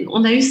l'exprimer, mais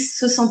on a eu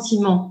ce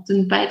sentiment de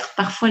ne pas être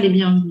parfois les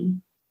bienvenus.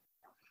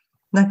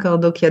 D'accord,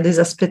 donc il y a des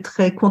aspects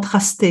très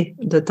contrastés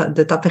de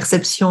ta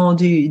perception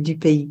du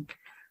pays.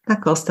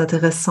 D'accord, c'est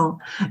intéressant.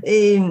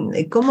 Et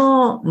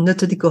comment ne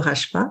te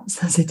décourage pas?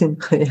 Ça, c'est une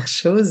première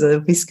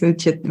chose, puisque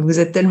vous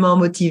êtes tellement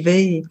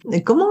motivés.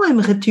 Et comment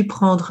aimerais-tu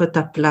prendre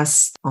ta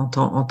place en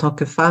tant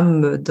que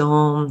femme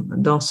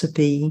dans ce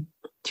pays?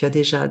 Tu as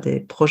déjà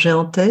des projets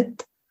en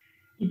tête?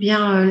 Eh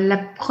bien, la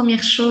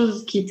première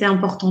chose qui était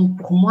importante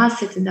pour moi,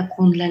 c'était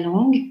d'apprendre la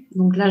langue.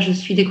 Donc là, je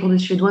suis des cours de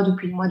suédois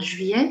depuis le mois de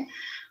juillet.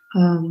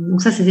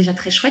 Donc ça, c'est déjà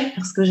très chouette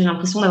parce que j'ai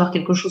l'impression d'avoir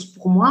quelque chose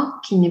pour moi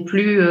qui n'est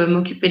plus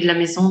m'occuper de la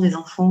maison, des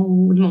enfants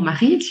ou de mon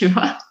mari, tu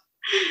vois.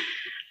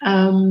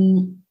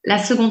 la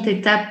seconde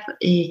étape,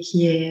 et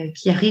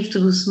qui arrive tout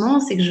doucement,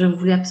 c'est que je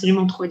voulais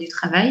absolument trouver du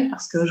travail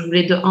parce que je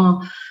voulais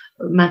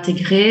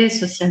m'intégrer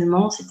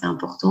socialement, c'était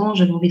important.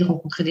 J'avais envie de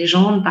rencontrer des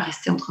gens, de ne pas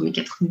rester entre mes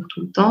quatre murs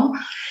tout le temps.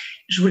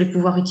 Je voulais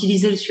pouvoir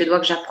utiliser le suédois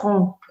que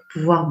j'apprends pour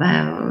pouvoir...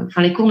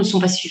 les cours ne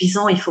sont pas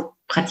suffisants, il faut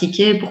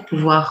pratiquer pour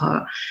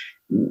pouvoir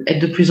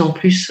être de plus en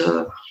plus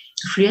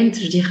fluente,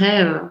 je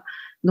dirais,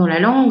 dans la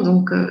langue.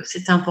 Donc,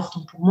 c'était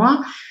important pour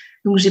moi.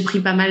 Donc, j'ai pris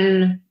pas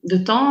mal de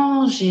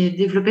temps, j'ai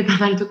développé pas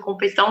mal de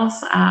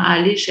compétences à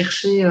aller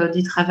chercher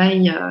du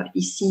travail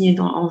ici et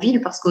en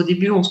ville, parce qu'au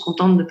début, on se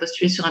contente de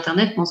postuler sur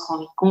Internet, mais on se rend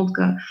vite compte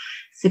que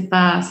c'est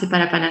pas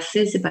la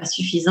panacée, c'est pas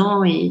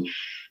suffisant, et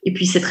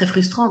puis c'est très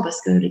frustrant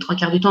parce que les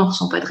 3/4 du temps, on ne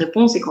reçoit pas de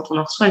réponse, et quand on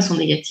en reçoit, elles sont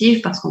négatives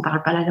parce qu'on ne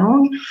parle pas la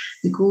langue.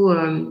 Du coup,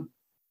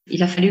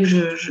 il a fallu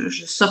que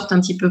je sorte un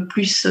petit peu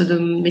plus de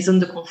mes zones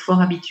de confort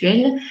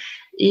habituelles,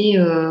 et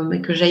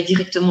que j'aille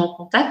directement en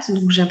contact.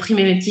 Donc, j'ai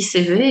imprimé mes petits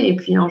CV, et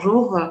puis un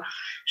jour,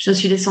 je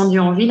suis descendue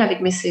en ville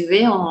avec mes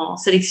CV en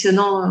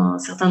sélectionnant un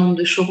certain nombre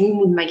de showrooms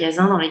ou de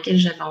magasins dans lesquels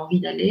j'avais envie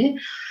d'aller,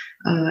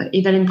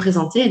 et d'aller me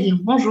présenter et dire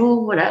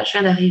bonjour, voilà, je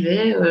viens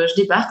d'arriver, je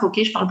débarque,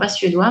 ok, je parle pas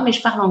suédois, mais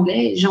je parle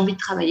anglais, j'ai envie de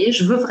travailler,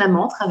 je veux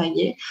vraiment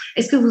travailler.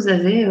 Est-ce que vous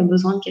avez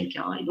besoin de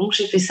quelqu'un? Et donc,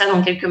 j'ai fait ça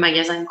dans quelques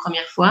magasins une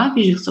première fois,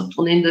 puis j'y suis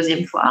retournée une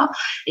deuxième fois,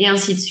 et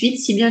ainsi de suite,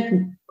 si bien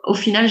qu'au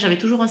final, j'avais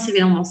toujours un CV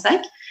dans mon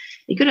sac.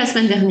 Et que la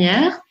semaine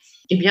dernière,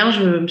 eh bien,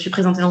 je me suis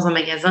présentée dans un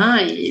magasin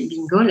et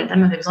bingo, la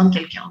dame avait besoin de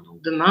quelqu'un.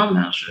 Donc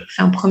demain, je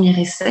fais un premier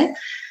essai.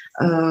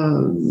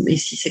 Et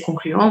si c'est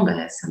concluant,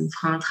 ça me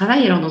fera un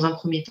travail. Alors dans un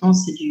premier temps,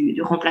 c'est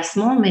du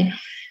remplacement. Mais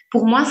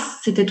pour moi,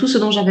 c'était tout ce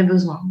dont j'avais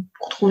besoin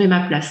pour trouver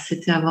ma place.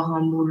 C'était avoir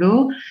un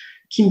boulot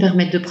qui me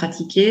permette de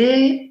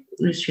pratiquer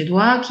le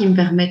suédois, qui me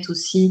permette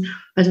aussi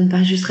de ne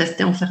pas juste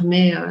rester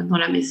enfermée dans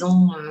la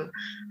maison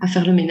à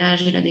faire le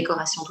ménage et la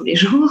décoration tous les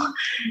jours.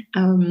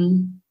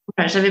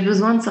 Voilà, j'avais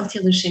besoin de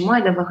sortir de chez moi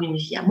et d'avoir une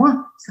vie à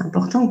moi. C'est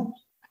important.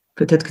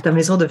 Peut-être que ta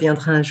maison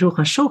deviendra un jour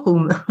un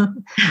showroom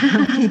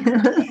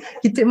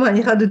qui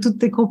témoignera de toutes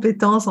tes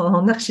compétences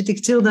en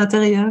architecture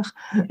d'intérieur.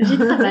 J'y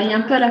travaille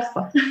un peu à la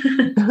fois.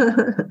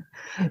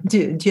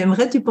 Tu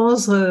aimerais, tu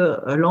penses,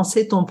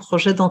 lancer ton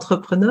projet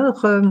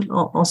d'entrepreneur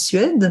en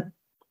Suède?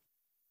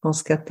 Je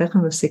pense qu'à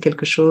terme, c'est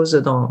quelque chose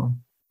dans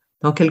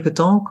quelque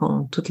temps,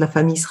 quand toute la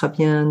famille sera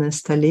bien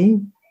installée,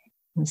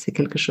 c'est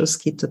quelque chose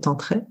qui te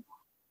tenterait?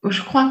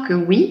 Je crois que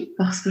oui,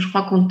 parce que je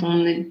crois que quand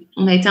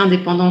on a été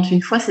indépendante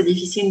une fois, c'est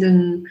difficile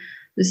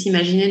de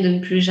s'imaginer de ne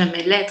plus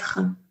jamais l'être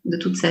de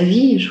toute sa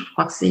vie. Je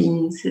crois que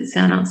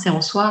c'est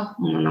en soi,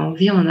 on en a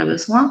envie, on en a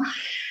besoin.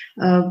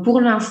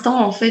 Pour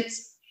l'instant, en fait,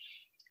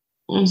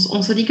 on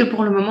se dit que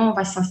pour le moment, on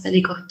va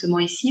s'installer correctement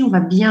ici, on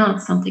va bien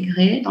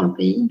s'intégrer dans le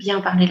pays, bien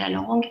parler la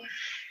langue.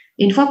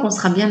 Et une fois qu'on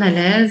sera bien à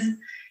l'aise,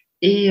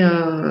 et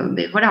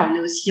voilà, on est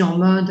aussi en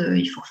mode,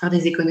 il faut faire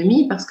des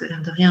économies, parce que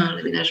l'air de rien,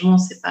 l'aménagement,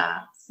 c'est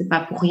pas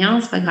pour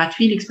rien, c'est pas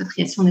gratuit,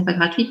 l'expatriation n'est pas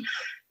gratuite.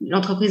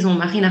 L'entreprise, mon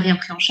mari n'a rien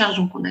pris en charge,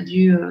 donc on a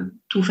dû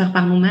tout faire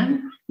par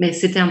nous-mêmes. Mais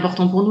c'était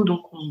important pour nous,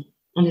 donc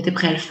on était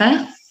prêt à le faire.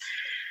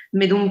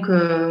 Mais donc,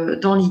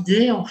 dans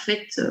l'idée, en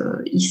fait,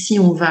 ici,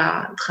 on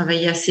va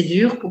travailler assez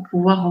dur pour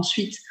pouvoir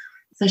ensuite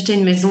s'acheter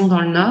une maison dans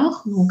le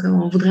nord. Donc,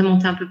 on voudrait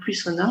monter un peu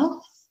plus au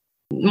nord.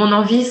 Mon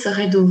envie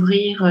serait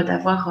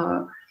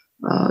d'avoir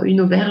une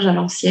auberge à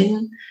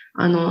l'ancienne,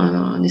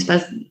 un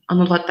espace, un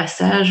endroit de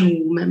passage,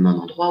 ou même un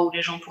endroit où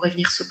les gens pourraient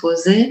venir se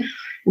poser,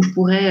 où je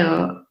pourrais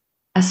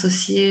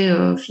associer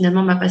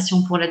finalement ma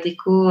passion pour la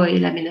déco et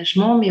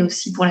l'aménagement, mais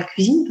aussi pour la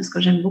cuisine, parce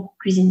que j'aime beaucoup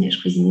cuisiner. Je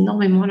cuisine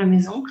énormément à la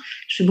maison.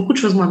 Je fais beaucoup de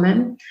choses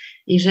moi-même,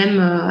 et j'aime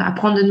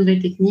apprendre de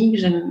nouvelles techniques,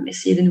 j'aime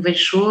essayer de nouvelles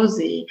choses,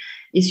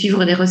 et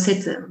suivre des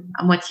recettes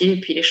à moitié,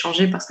 et puis les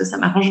changer parce que ça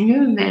m'arrange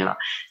mieux. Mais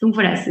donc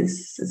voilà,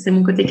 c'est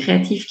mon côté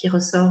créatif qui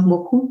ressort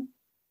beaucoup.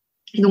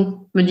 Et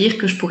donc, me dire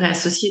que je pourrais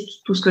associer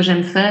tout ce que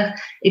j'aime faire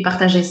et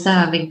partager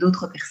ça avec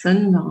d'autres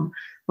personnes,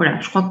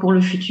 voilà, je crois que pour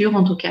le futur,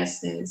 en tout cas,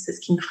 c'est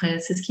ce qui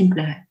me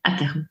plairait à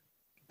terme.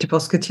 Tu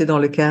penses que tu es dans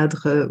le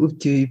cadre où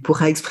tu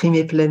pourras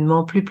exprimer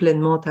plus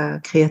pleinement ta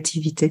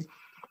créativité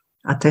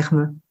à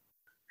terme?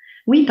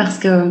 Oui, parce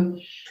que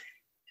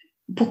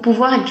pour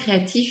pouvoir être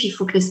créatif, il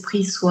faut que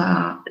l'esprit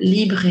soit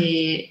libre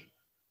et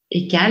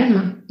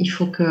calme. Il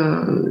faut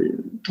que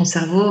ton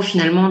cerveau,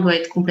 finalement, doit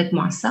être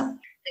complètement à ça.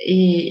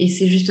 Et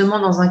c'est justement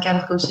dans un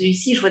cadre comme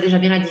celui-ci, je vois déjà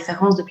bien la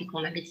différence depuis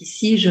qu'on habite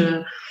ici.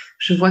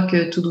 Je vois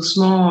que tout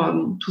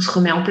doucement, tout se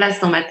remet en place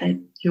dans ma tête.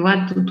 Tu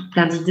vois,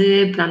 plein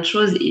d'idées, plein de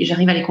choses, et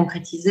j'arrive à les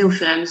concrétiser au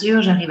fur et à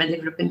mesure. J'arrive à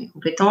développer mes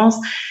compétences,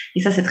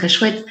 et ça, c'est très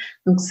chouette.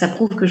 Donc, ça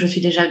prouve que je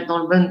suis déjà dans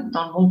le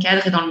bon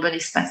cadre et dans le bon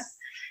espace.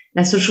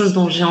 La seule chose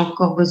dont j'ai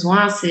encore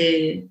besoin,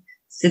 c'est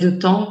de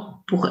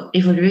temps pour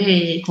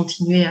évoluer et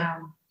continuer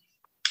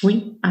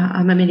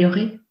à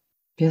m'améliorer.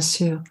 Bien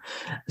sûr.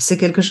 C'est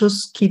quelque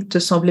chose qui te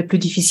semblait plus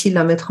difficile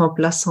à mettre en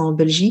place en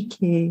Belgique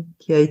et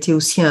qui a été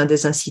aussi un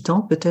des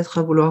incitants peut-être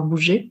à vouloir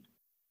bouger?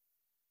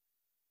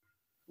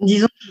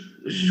 Disons,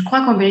 je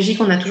crois qu'en Belgique,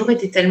 on a toujours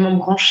été tellement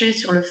branchés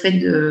sur le fait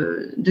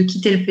de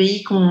quitter le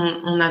pays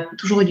qu'on a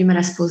toujours eu du mal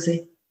à se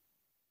poser.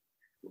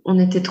 On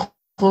était trop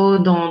trop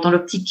dans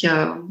l'optique.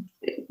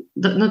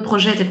 Notre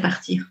projet était de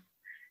partir.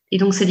 Et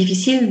donc, c'est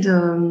difficile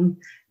de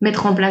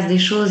mettre en place des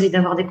choses et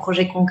d'avoir des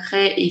projets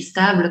concrets et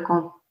stables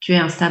quand tu es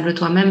instable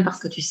toi-même parce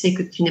que tu sais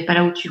que tu n'es pas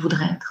là où tu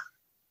voudrais être.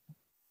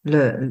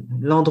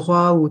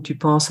 L'endroit où tu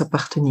penses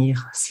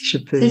appartenir, si je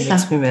peux C'est ça.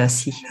 m'exprimer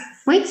ainsi.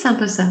 Oui, c'est un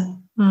peu ça.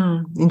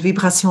 Une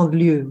vibration de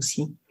lieu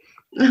aussi.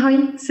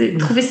 Oui, c'est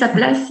trouver sa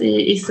place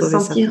et se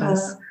sentir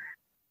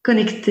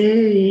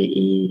connecté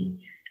et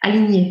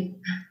aligné.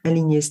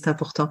 Aligné, c'est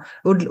important.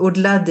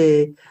 Au-delà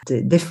des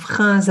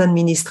freins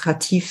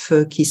administratifs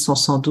qui sont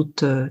sans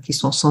doute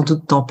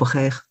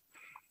temporaires.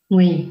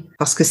 Oui.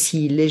 Parce que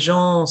si les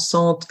gens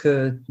sentent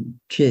que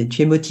tu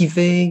es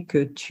motivé,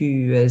 que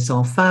tu es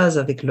en phase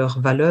avec leurs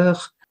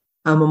valeurs,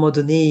 à un moment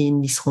donné, ils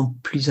n'y seront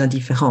plus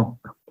indifférents.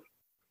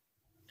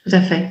 Tout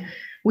à fait.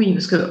 Oui,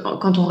 parce que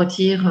quand on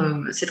retire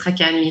ces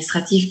tracas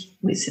administratifs,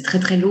 c'est très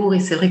très lourd et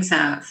c'est vrai que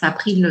ça a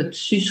pris le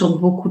dessus sur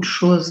beaucoup de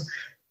choses.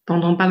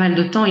 Pendant pas mal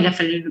de temps, il a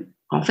fallu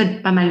en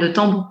fait pas mal de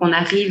temps pour qu'on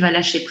arrive à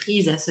lâcher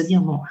prise et à se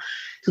dire, bon,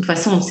 de toute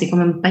façon, on ne sait quand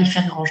même pas y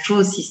faire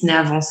grand-chose si ce n'est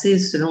avancer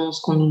selon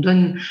ce qu'on nous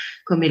donne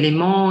comme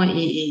élément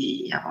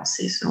et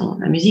avancer selon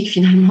la musique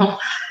finalement.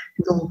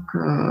 Donc,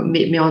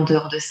 mais en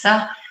dehors de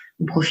ça,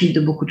 on profite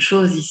de beaucoup de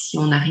choses ici.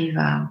 On arrive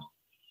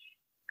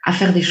à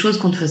faire des choses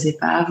qu'on ne faisait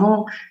pas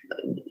avant.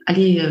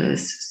 Allez,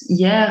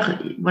 hier,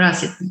 voilà,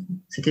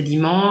 c'était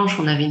dimanche,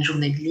 on avait une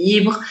journée de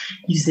libre,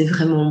 il faisait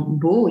vraiment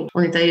beau.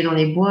 On est allé dans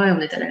les bois et on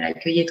est allé à la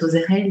cueillette aux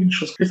érelles.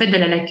 Le fait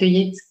d'aller à la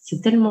cueillette,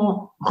 c'est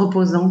tellement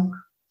reposant,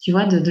 tu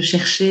vois, de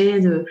chercher,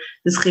 de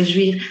se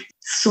réjouir.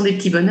 Ce sont des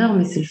petits bonheurs,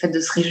 mais c'est le fait de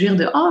se réjouir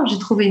de « Oh, j'ai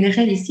trouvé une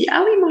érelle ici.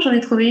 Ah oui, moi j'en ai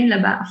trouvé une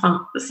là-bas. »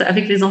 Enfin,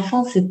 avec les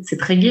enfants, c'est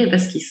très gai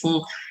parce qu'ils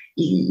sont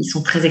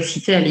très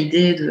excités à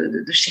l'idée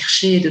de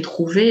chercher, de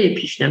trouver, et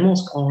puis finalement on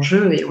se prend en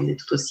jeu et on est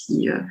tout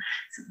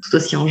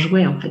aussi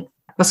enjoué en fait.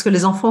 Parce que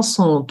les enfants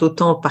sont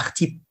autant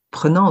partie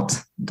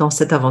prenante dans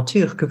cette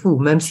aventure que vous,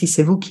 même si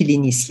c'est vous qui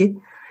l'initiez.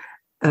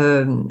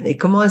 Et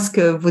comment est-ce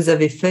que vous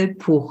avez fait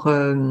pour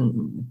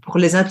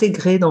les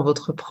intégrer dans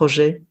votre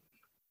projet?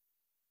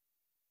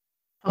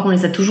 On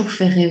les a toujours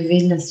fait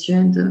rêver de la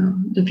Suède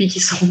depuis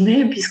qu'ils sont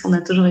nés, puisqu'on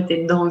a toujours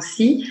été dedans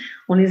aussi.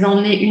 On les a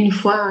emmenés une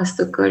fois à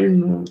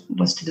Stockholm,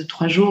 bon, c'était de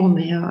 3 jours,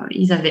 mais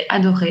ils avaient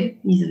adoré,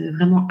 ils avaient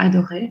vraiment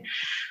adoré.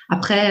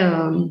 Après,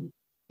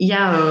 il y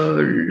a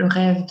le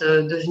rêve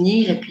de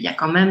venir, et puis il y a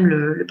quand même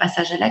le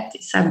passage à l'acte,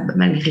 et ça,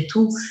 malgré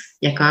tout,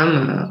 il y a quand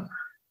même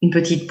une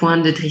petite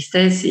pointe de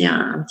tristesse et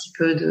un petit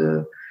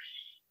peu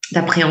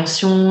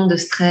d'appréhension, de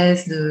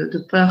stress,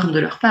 de peur de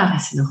leur part. Et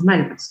c'est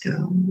normal parce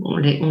qu'on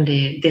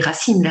les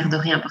déracine, l'air de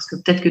rien. Parce que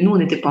peut-être que nous, on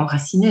n'était pas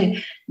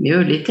enracinés, mais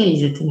eux l'étaient,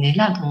 ils étaient nés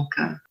là. Donc,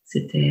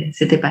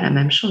 c'était pas la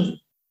même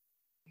chose.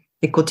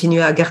 Et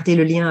continuer à garder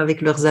le lien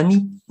avec leurs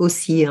amis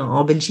aussi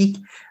en Belgique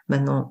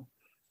maintenant.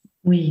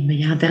 Oui, mais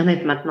il y a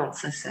Internet maintenant.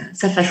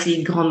 Ça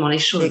facilite grandement les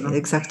choses.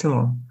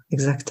 Exactement,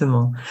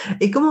 exactement.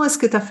 Et comment est-ce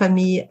que ta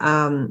famille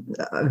a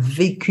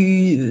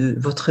vécu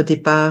votre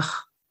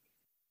départ?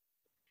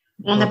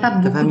 On n'a pas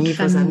beaucoup de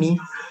famille.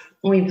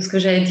 Oui, parce que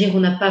j'allais dire, on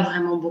n'a pas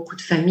vraiment beaucoup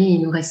de famille.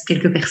 Il nous reste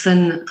quelques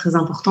personnes très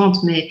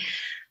importantes, mais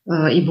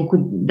et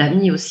beaucoup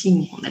d'amis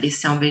aussi qu'on a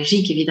laissés en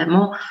Belgique,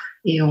 évidemment.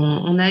 Et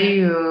on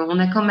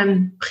a quand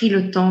même pris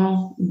le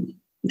temps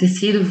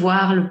d'essayer de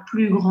voir le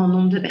plus grand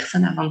nombre de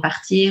personnes avant de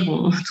partir.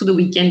 Tout le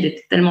week-end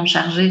était tellement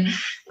chargé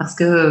parce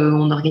que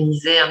on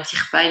organisait un petit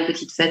repas, une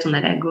petite fête. On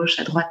allait à gauche,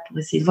 à droite pour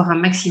essayer de voir un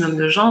maximum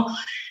de gens.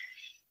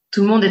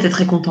 Tout le monde était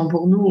très content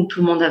pour nous. Tout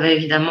le monde avait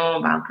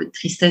évidemment un peu de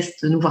tristesse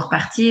de nous voir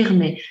partir,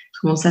 mais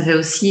tout le monde savait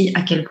aussi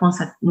à quel point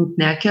ça nous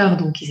tenait à cœur.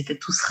 Donc, ils étaient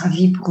tous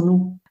ravis pour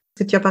nous.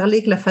 Tu as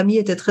parlé que la famille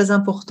était très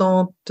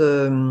importante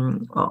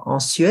en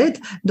Suède.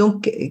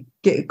 Donc,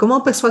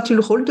 comment perçois-tu le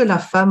rôle de la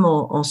femme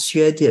en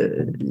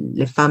Suède?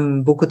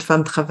 Beaucoup de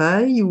femmes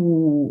travaillent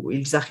ou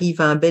ils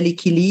arrivent à un bel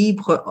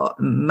équilibre,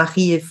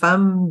 mari et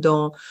femme,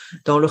 dans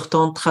leur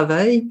temps de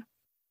travail?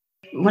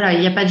 Voilà,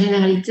 il n'y a pas de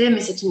généralité,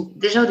 mais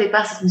déjà au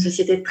départ, c'est une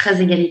société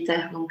très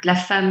égalitaire. Donc, la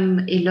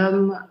femme et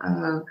l'homme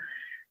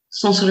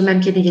sont sur le même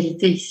pied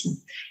d'égalité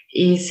ici.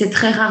 Et c'est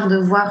très rare de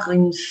voir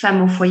une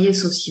femme au foyer,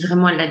 sauf si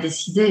vraiment elle l'a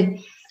décidé.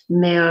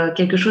 Mais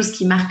quelque chose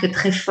qui marque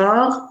très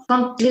fort.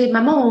 Quand les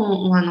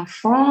mamans ont un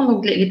enfant,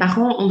 donc les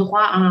parents ont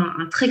droit à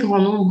un très grand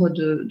nombre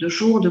de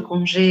jours de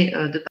congés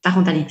de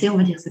parentalité, on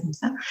va dire ça comme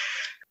ça.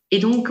 Et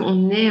donc,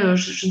 on est,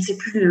 je ne sais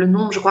plus le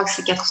nombre, je crois que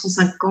c'est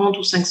 450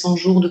 ou 500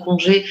 jours de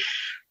congés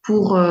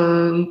pour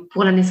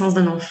la naissance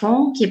d'un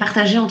enfant qui est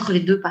partagé entre les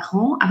deux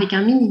parents avec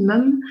un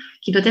minimum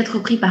qui doit être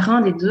pris par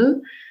un des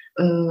deux,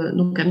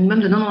 donc un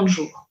minimum de 90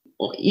 jours.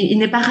 Il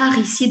n'est pas rare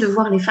ici de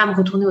voir les femmes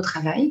retourner au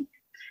travail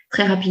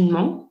très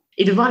rapidement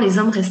et de voir les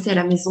hommes rester à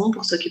la maison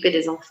pour s'occuper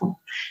des enfants.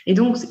 Et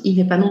donc, il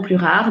n'est pas non plus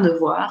rare de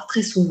voir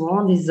très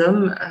souvent des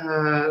hommes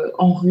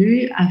en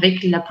rue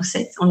avec la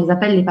poussette. On les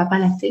appelle les papas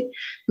latés.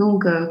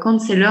 Donc, quand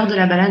c'est l'heure de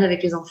la balade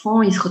avec les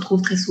enfants, ils se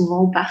retrouvent très souvent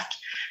au parc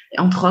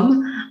entre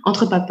hommes,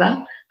 entre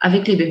papas,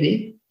 avec les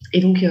bébés.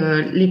 Et donc,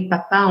 les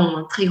papas ont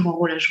un très grand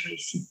rôle à jouer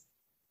ici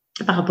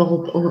par rapport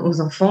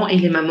aux enfants. Et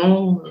les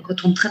mamans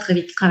retournent très, très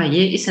vite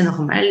travailler et c'est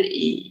normal.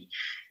 Et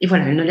Et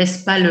voilà, elle ne laisse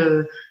pas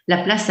la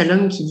place à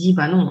l'homme qui dit,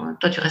 bah non,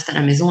 toi tu restes à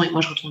la maison et moi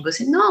je retourne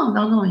bosser. Non,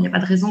 non, non, il n'y a pas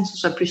de raison que ce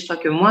soit plus toi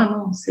que moi.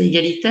 Non, c'est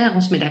égalitaire,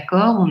 on se met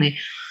d'accord,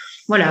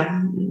 voilà,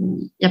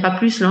 il n'y a pas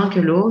plus l'un que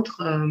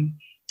l'autre.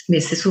 Mais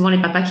c'est souvent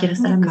les papas qui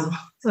restent à la maison.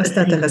 C'est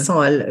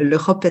intéressant.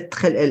 L'Europe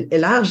est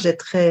large,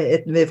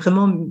 est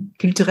vraiment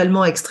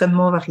culturellement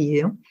extrêmement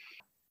variée. Hein.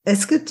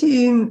 Est-ce que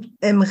tu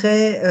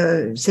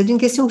aimerais, c'est une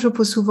question que je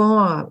pose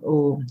souvent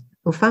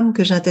aux femmes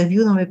que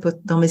j'interviewe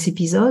dans mes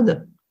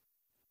épisodes,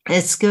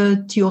 est-ce que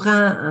tu aurais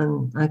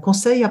un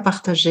conseil à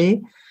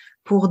partager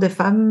pour des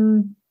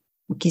femmes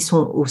qui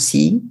sont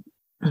aussi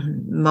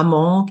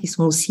mamans, qui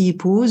sont aussi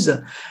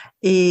épouses,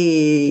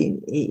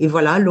 et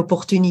voilà,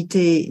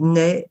 l'opportunité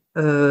naît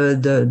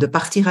de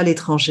partir à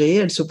l'étranger,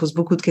 elles se posent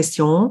beaucoup de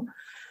questions,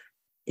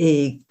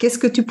 et qu'est-ce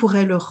que tu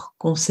pourrais leur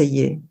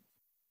conseiller?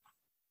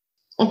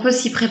 On peut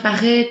s'y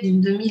préparer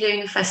de mille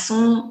et une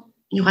façons,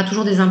 il y aura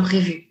toujours des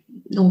imprévus.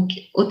 Donc,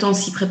 autant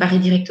s'y préparer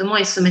directement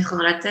et se mettre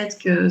dans la tête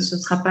que ce ne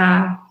sera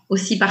pas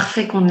aussi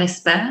parfait qu'on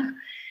l'espère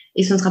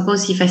et ce ne sera pas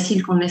aussi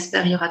facile qu'on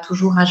l'espère. Il y aura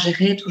toujours à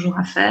gérer, toujours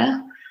à faire.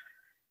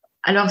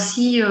 Alors,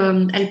 si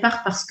elle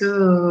part parce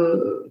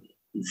que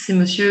c'est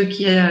monsieur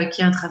qui a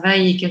un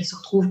travail et qu'elle se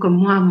retrouve comme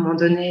moi à un moment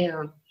donné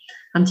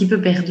un petit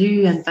peu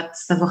perdue, à ne pas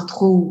savoir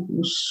trop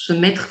où se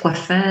mettre, quoi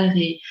faire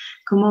et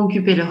comment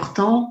occuper leur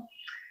temps,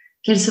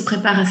 qu'elle se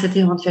prépare à cette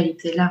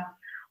éventualité-là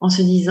en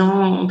se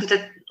disant,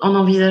 peut-être en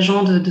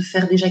envisageant de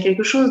faire déjà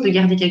quelque chose, de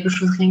garder quelque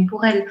chose rien que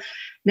pour elle.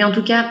 Mais en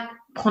tout cas,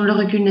 prendre le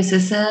recul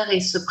nécessaire et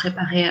se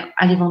préparer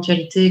à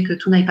l'éventualité que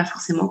tout n'aille pas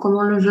forcément comme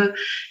on le veut,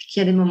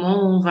 qu'il y a des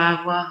moments où on va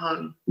avoir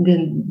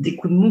des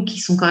coups de mou qui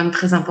sont quand même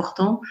très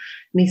importants,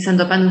 mais que ça ne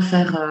doit pas nous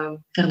faire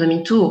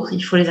demi-tour.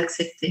 Il faut les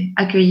accepter,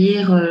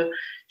 accueillir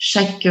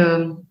chaque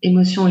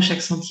émotion et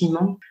chaque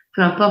sentiment,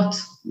 peu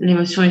importe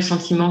l'émotion et le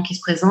sentiment qui se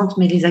présentent,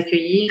 mais les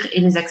accueillir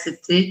et les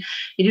accepter.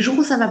 Et les jours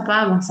où ça va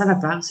pas,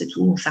 c'est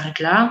tout, on s'arrête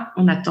là,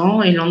 on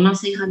attend et le lendemain,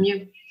 ça ira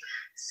mieux.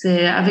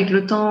 C'est avec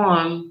le temps,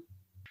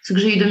 ce que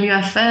j'ai eu de mieux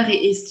à faire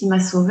et ce qui m'a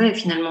sauvée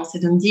finalement, c'est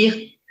de me dire,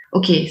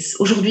 ok,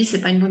 aujourd'hui,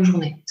 c'est pas une bonne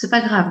journée. C'est pas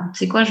grave.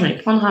 C'est quoi? Je vais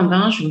aller prendre un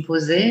bain, je vais me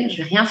poser, je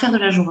vais rien faire de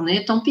la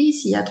journée. Tant pis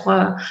s'il y a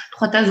trois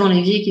tasses dans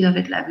l'évier qui doivent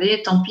être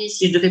lavées. Tant pis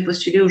si je devais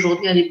postuler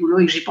aujourd'hui à des boulots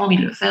et que j'ai pas envie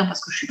de le faire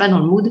parce que je suis pas dans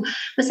le mood.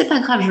 Mais c'est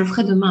pas grave, je le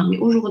ferai demain. Mais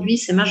aujourd'hui,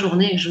 c'est ma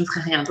journée et je ne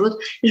ferai rien d'autre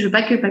et je veux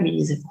pas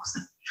culpabiliser pour ça.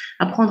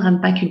 Apprendre à ne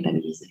pas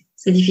culpabiliser.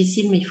 C'est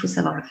difficile, mais il faut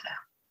savoir le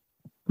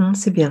faire.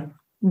 C'est bien.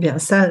 Bien,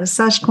 ça,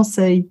 je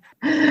conseille.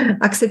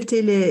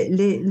 Accepter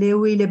les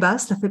hauts et les bas,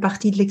 ça fait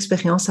partie de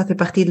l'expérience, ça fait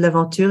partie de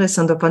l'aventure et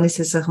ça ne doit pas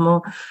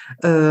nécessairement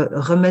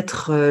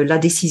remettre la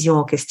décision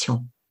en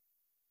question.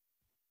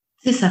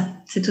 C'est ça,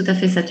 c'est tout à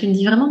fait ça. Tu me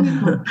dis vraiment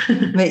bien.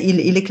 Mais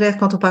il est clair,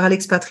 quand on part à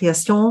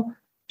l'expatriation,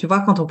 tu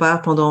vois, quand on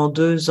part pendant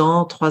 2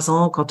 ans, 3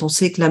 ans, quand on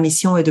sait que la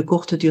mission est de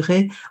courte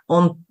durée,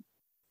 on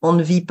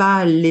ne vit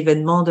pas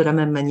l'événement de la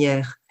même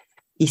manière.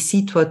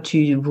 Ici, toi,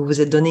 vous vous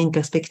êtes donné une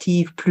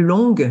perspective plus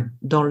longue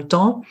dans le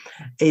temps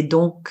et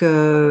donc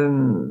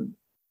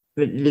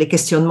les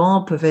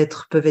questionnements peuvent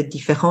être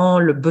différents.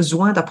 Le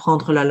besoin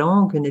d'apprendre la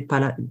langue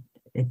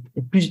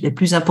est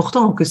plus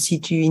important que si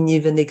tu n'y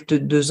venais que de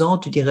 2 ans,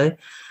 tu dirais,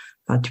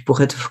 enfin, tu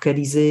pourrais te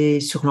focaliser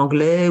sur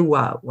l'anglais ou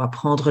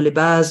apprendre les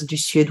bases du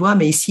suédois,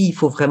 mais ici, il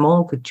faut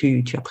vraiment que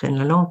tu apprennes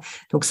la langue.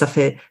 Donc,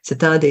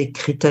 c'est un des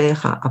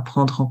critères à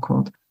prendre en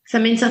compte. Ça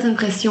met une certaine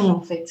pression,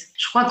 en fait.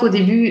 Je crois qu'au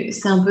début,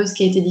 c'est un peu ce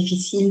qui a été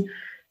difficile.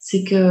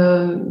 C'est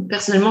que,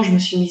 personnellement, je me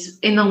suis mise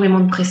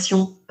énormément de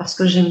pression parce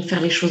que j'aime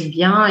faire les choses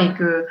bien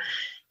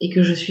et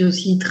que je suis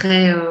aussi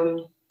très,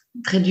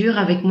 très dure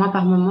avec moi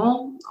par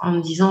moment en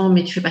me disant,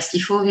 mais tu fais pas ce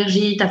qu'il faut,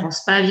 Virgie,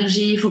 t'avances pas,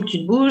 Virgie, il faut que tu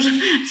te bouges,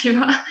 tu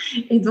vois.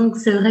 Et donc,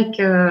 c'est vrai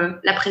que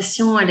la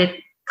pression, elle est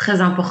très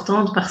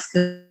importante parce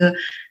que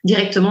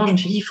directement, je me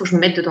suis dit, il faut que je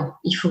me mette dedans.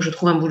 Il faut que je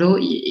trouve un boulot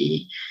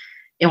et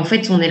en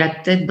fait, on est la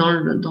tête dans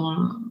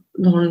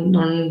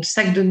le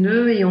sac de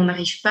nœuds et on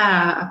n'arrive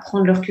pas à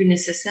prendre le recul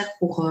nécessaire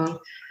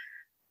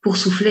pour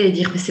souffler et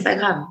dire mais c'est pas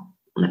grave,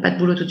 on n'a pas de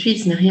boulot tout de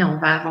suite, ce n'est rien, on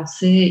va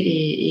avancer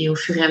et au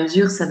fur et à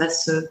mesure ça va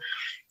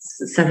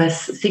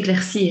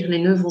s'éclaircir, les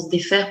nœuds vont se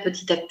défaire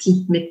petit à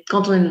petit. Mais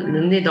quand on est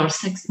le nez dans le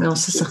sac, non,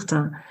 c'est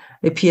certain.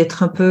 Et puis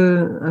être un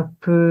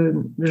peu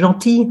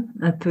gentil,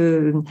 un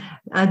peu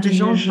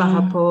indulgent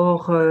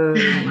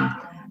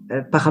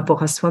par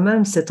rapport à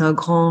soi-même, c'est un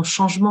grand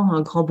changement,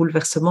 un grand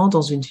bouleversement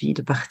dans une vie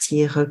de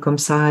partir comme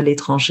ça à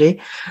l'étranger,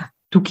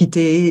 tout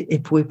quitter et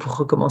pour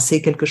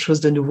recommencer quelque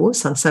chose de nouveau.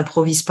 Ça ne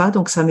s'improvise pas,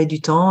 donc ça met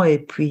du temps et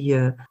puis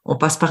on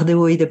passe par des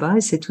hauts et des bas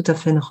et c'est tout à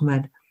fait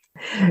normal.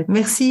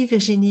 Merci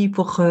Virginie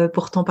pour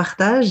ton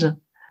partage.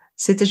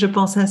 C'était, je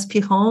pense,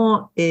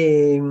 inspirant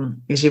et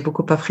j'ai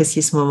beaucoup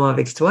apprécié ce moment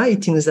avec toi et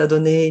tu nous as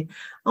donné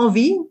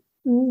envie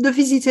de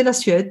visiter la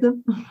Suède.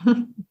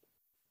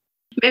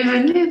 Mais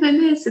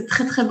venez, c'est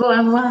très très beau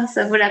à voir,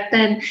 ça vaut la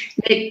peine.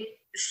 Mais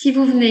si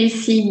vous venez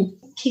ici,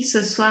 qui que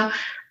ce soit,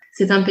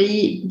 c'est un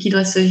pays qui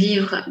doit se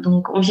vivre.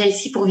 Donc on vient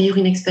ici pour vivre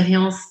une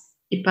expérience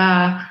et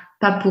pas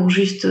pour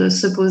juste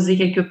se poser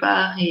quelque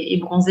part et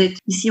bronzer.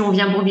 Ici on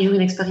vient pour vivre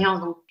une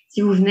expérience. Donc si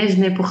vous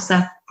venez pour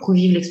ça, pour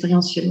vivre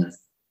l'expérience suédoise.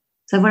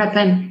 ça vaut la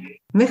peine.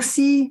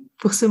 Merci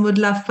pour ce mot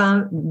de la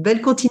fin.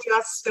 Belle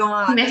continuation.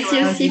 Merci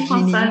toi, aussi,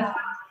 Virginie. Françoise.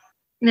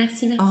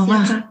 Merci Au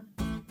revoir. à toi.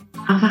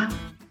 Au revoir.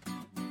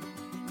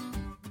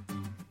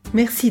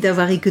 Merci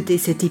d'avoir écouté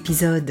cet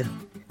épisode.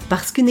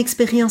 Parce qu'une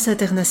expérience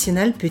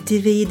internationale peut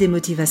éveiller des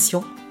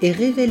motivations et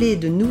révéler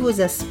de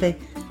nouveaux aspects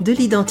de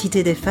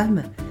l'identité des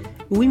femmes,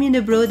 Women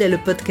Abroad est le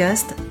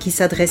podcast qui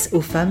s'adresse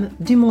aux femmes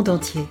du monde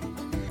entier.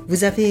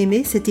 Vous avez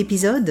aimé cet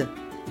épisode ?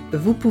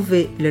 Vous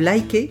pouvez le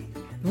liker,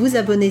 vous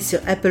abonner sur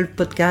Apple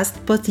Podcast,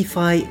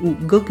 Spotify ou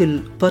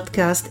Google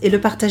Podcast et le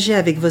partager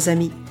avec vos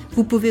amis.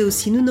 Vous pouvez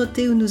aussi nous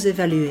noter ou nous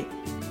évaluer.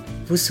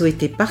 Vous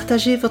souhaitez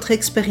partager votre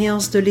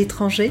expérience de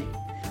l'étranger ?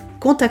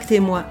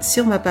 Contactez-moi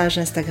sur ma page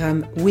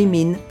Instagram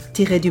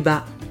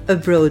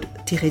women-abroad-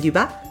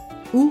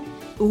 ou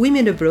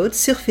Women Abroad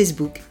sur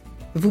Facebook.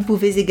 Vous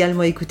pouvez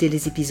également écouter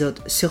les épisodes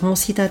sur mon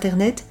site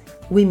internet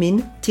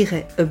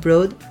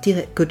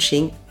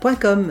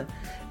women-abroad-coaching.com.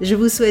 Je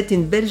vous souhaite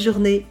une belle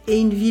journée et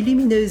une vie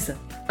lumineuse.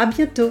 À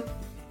bientôt!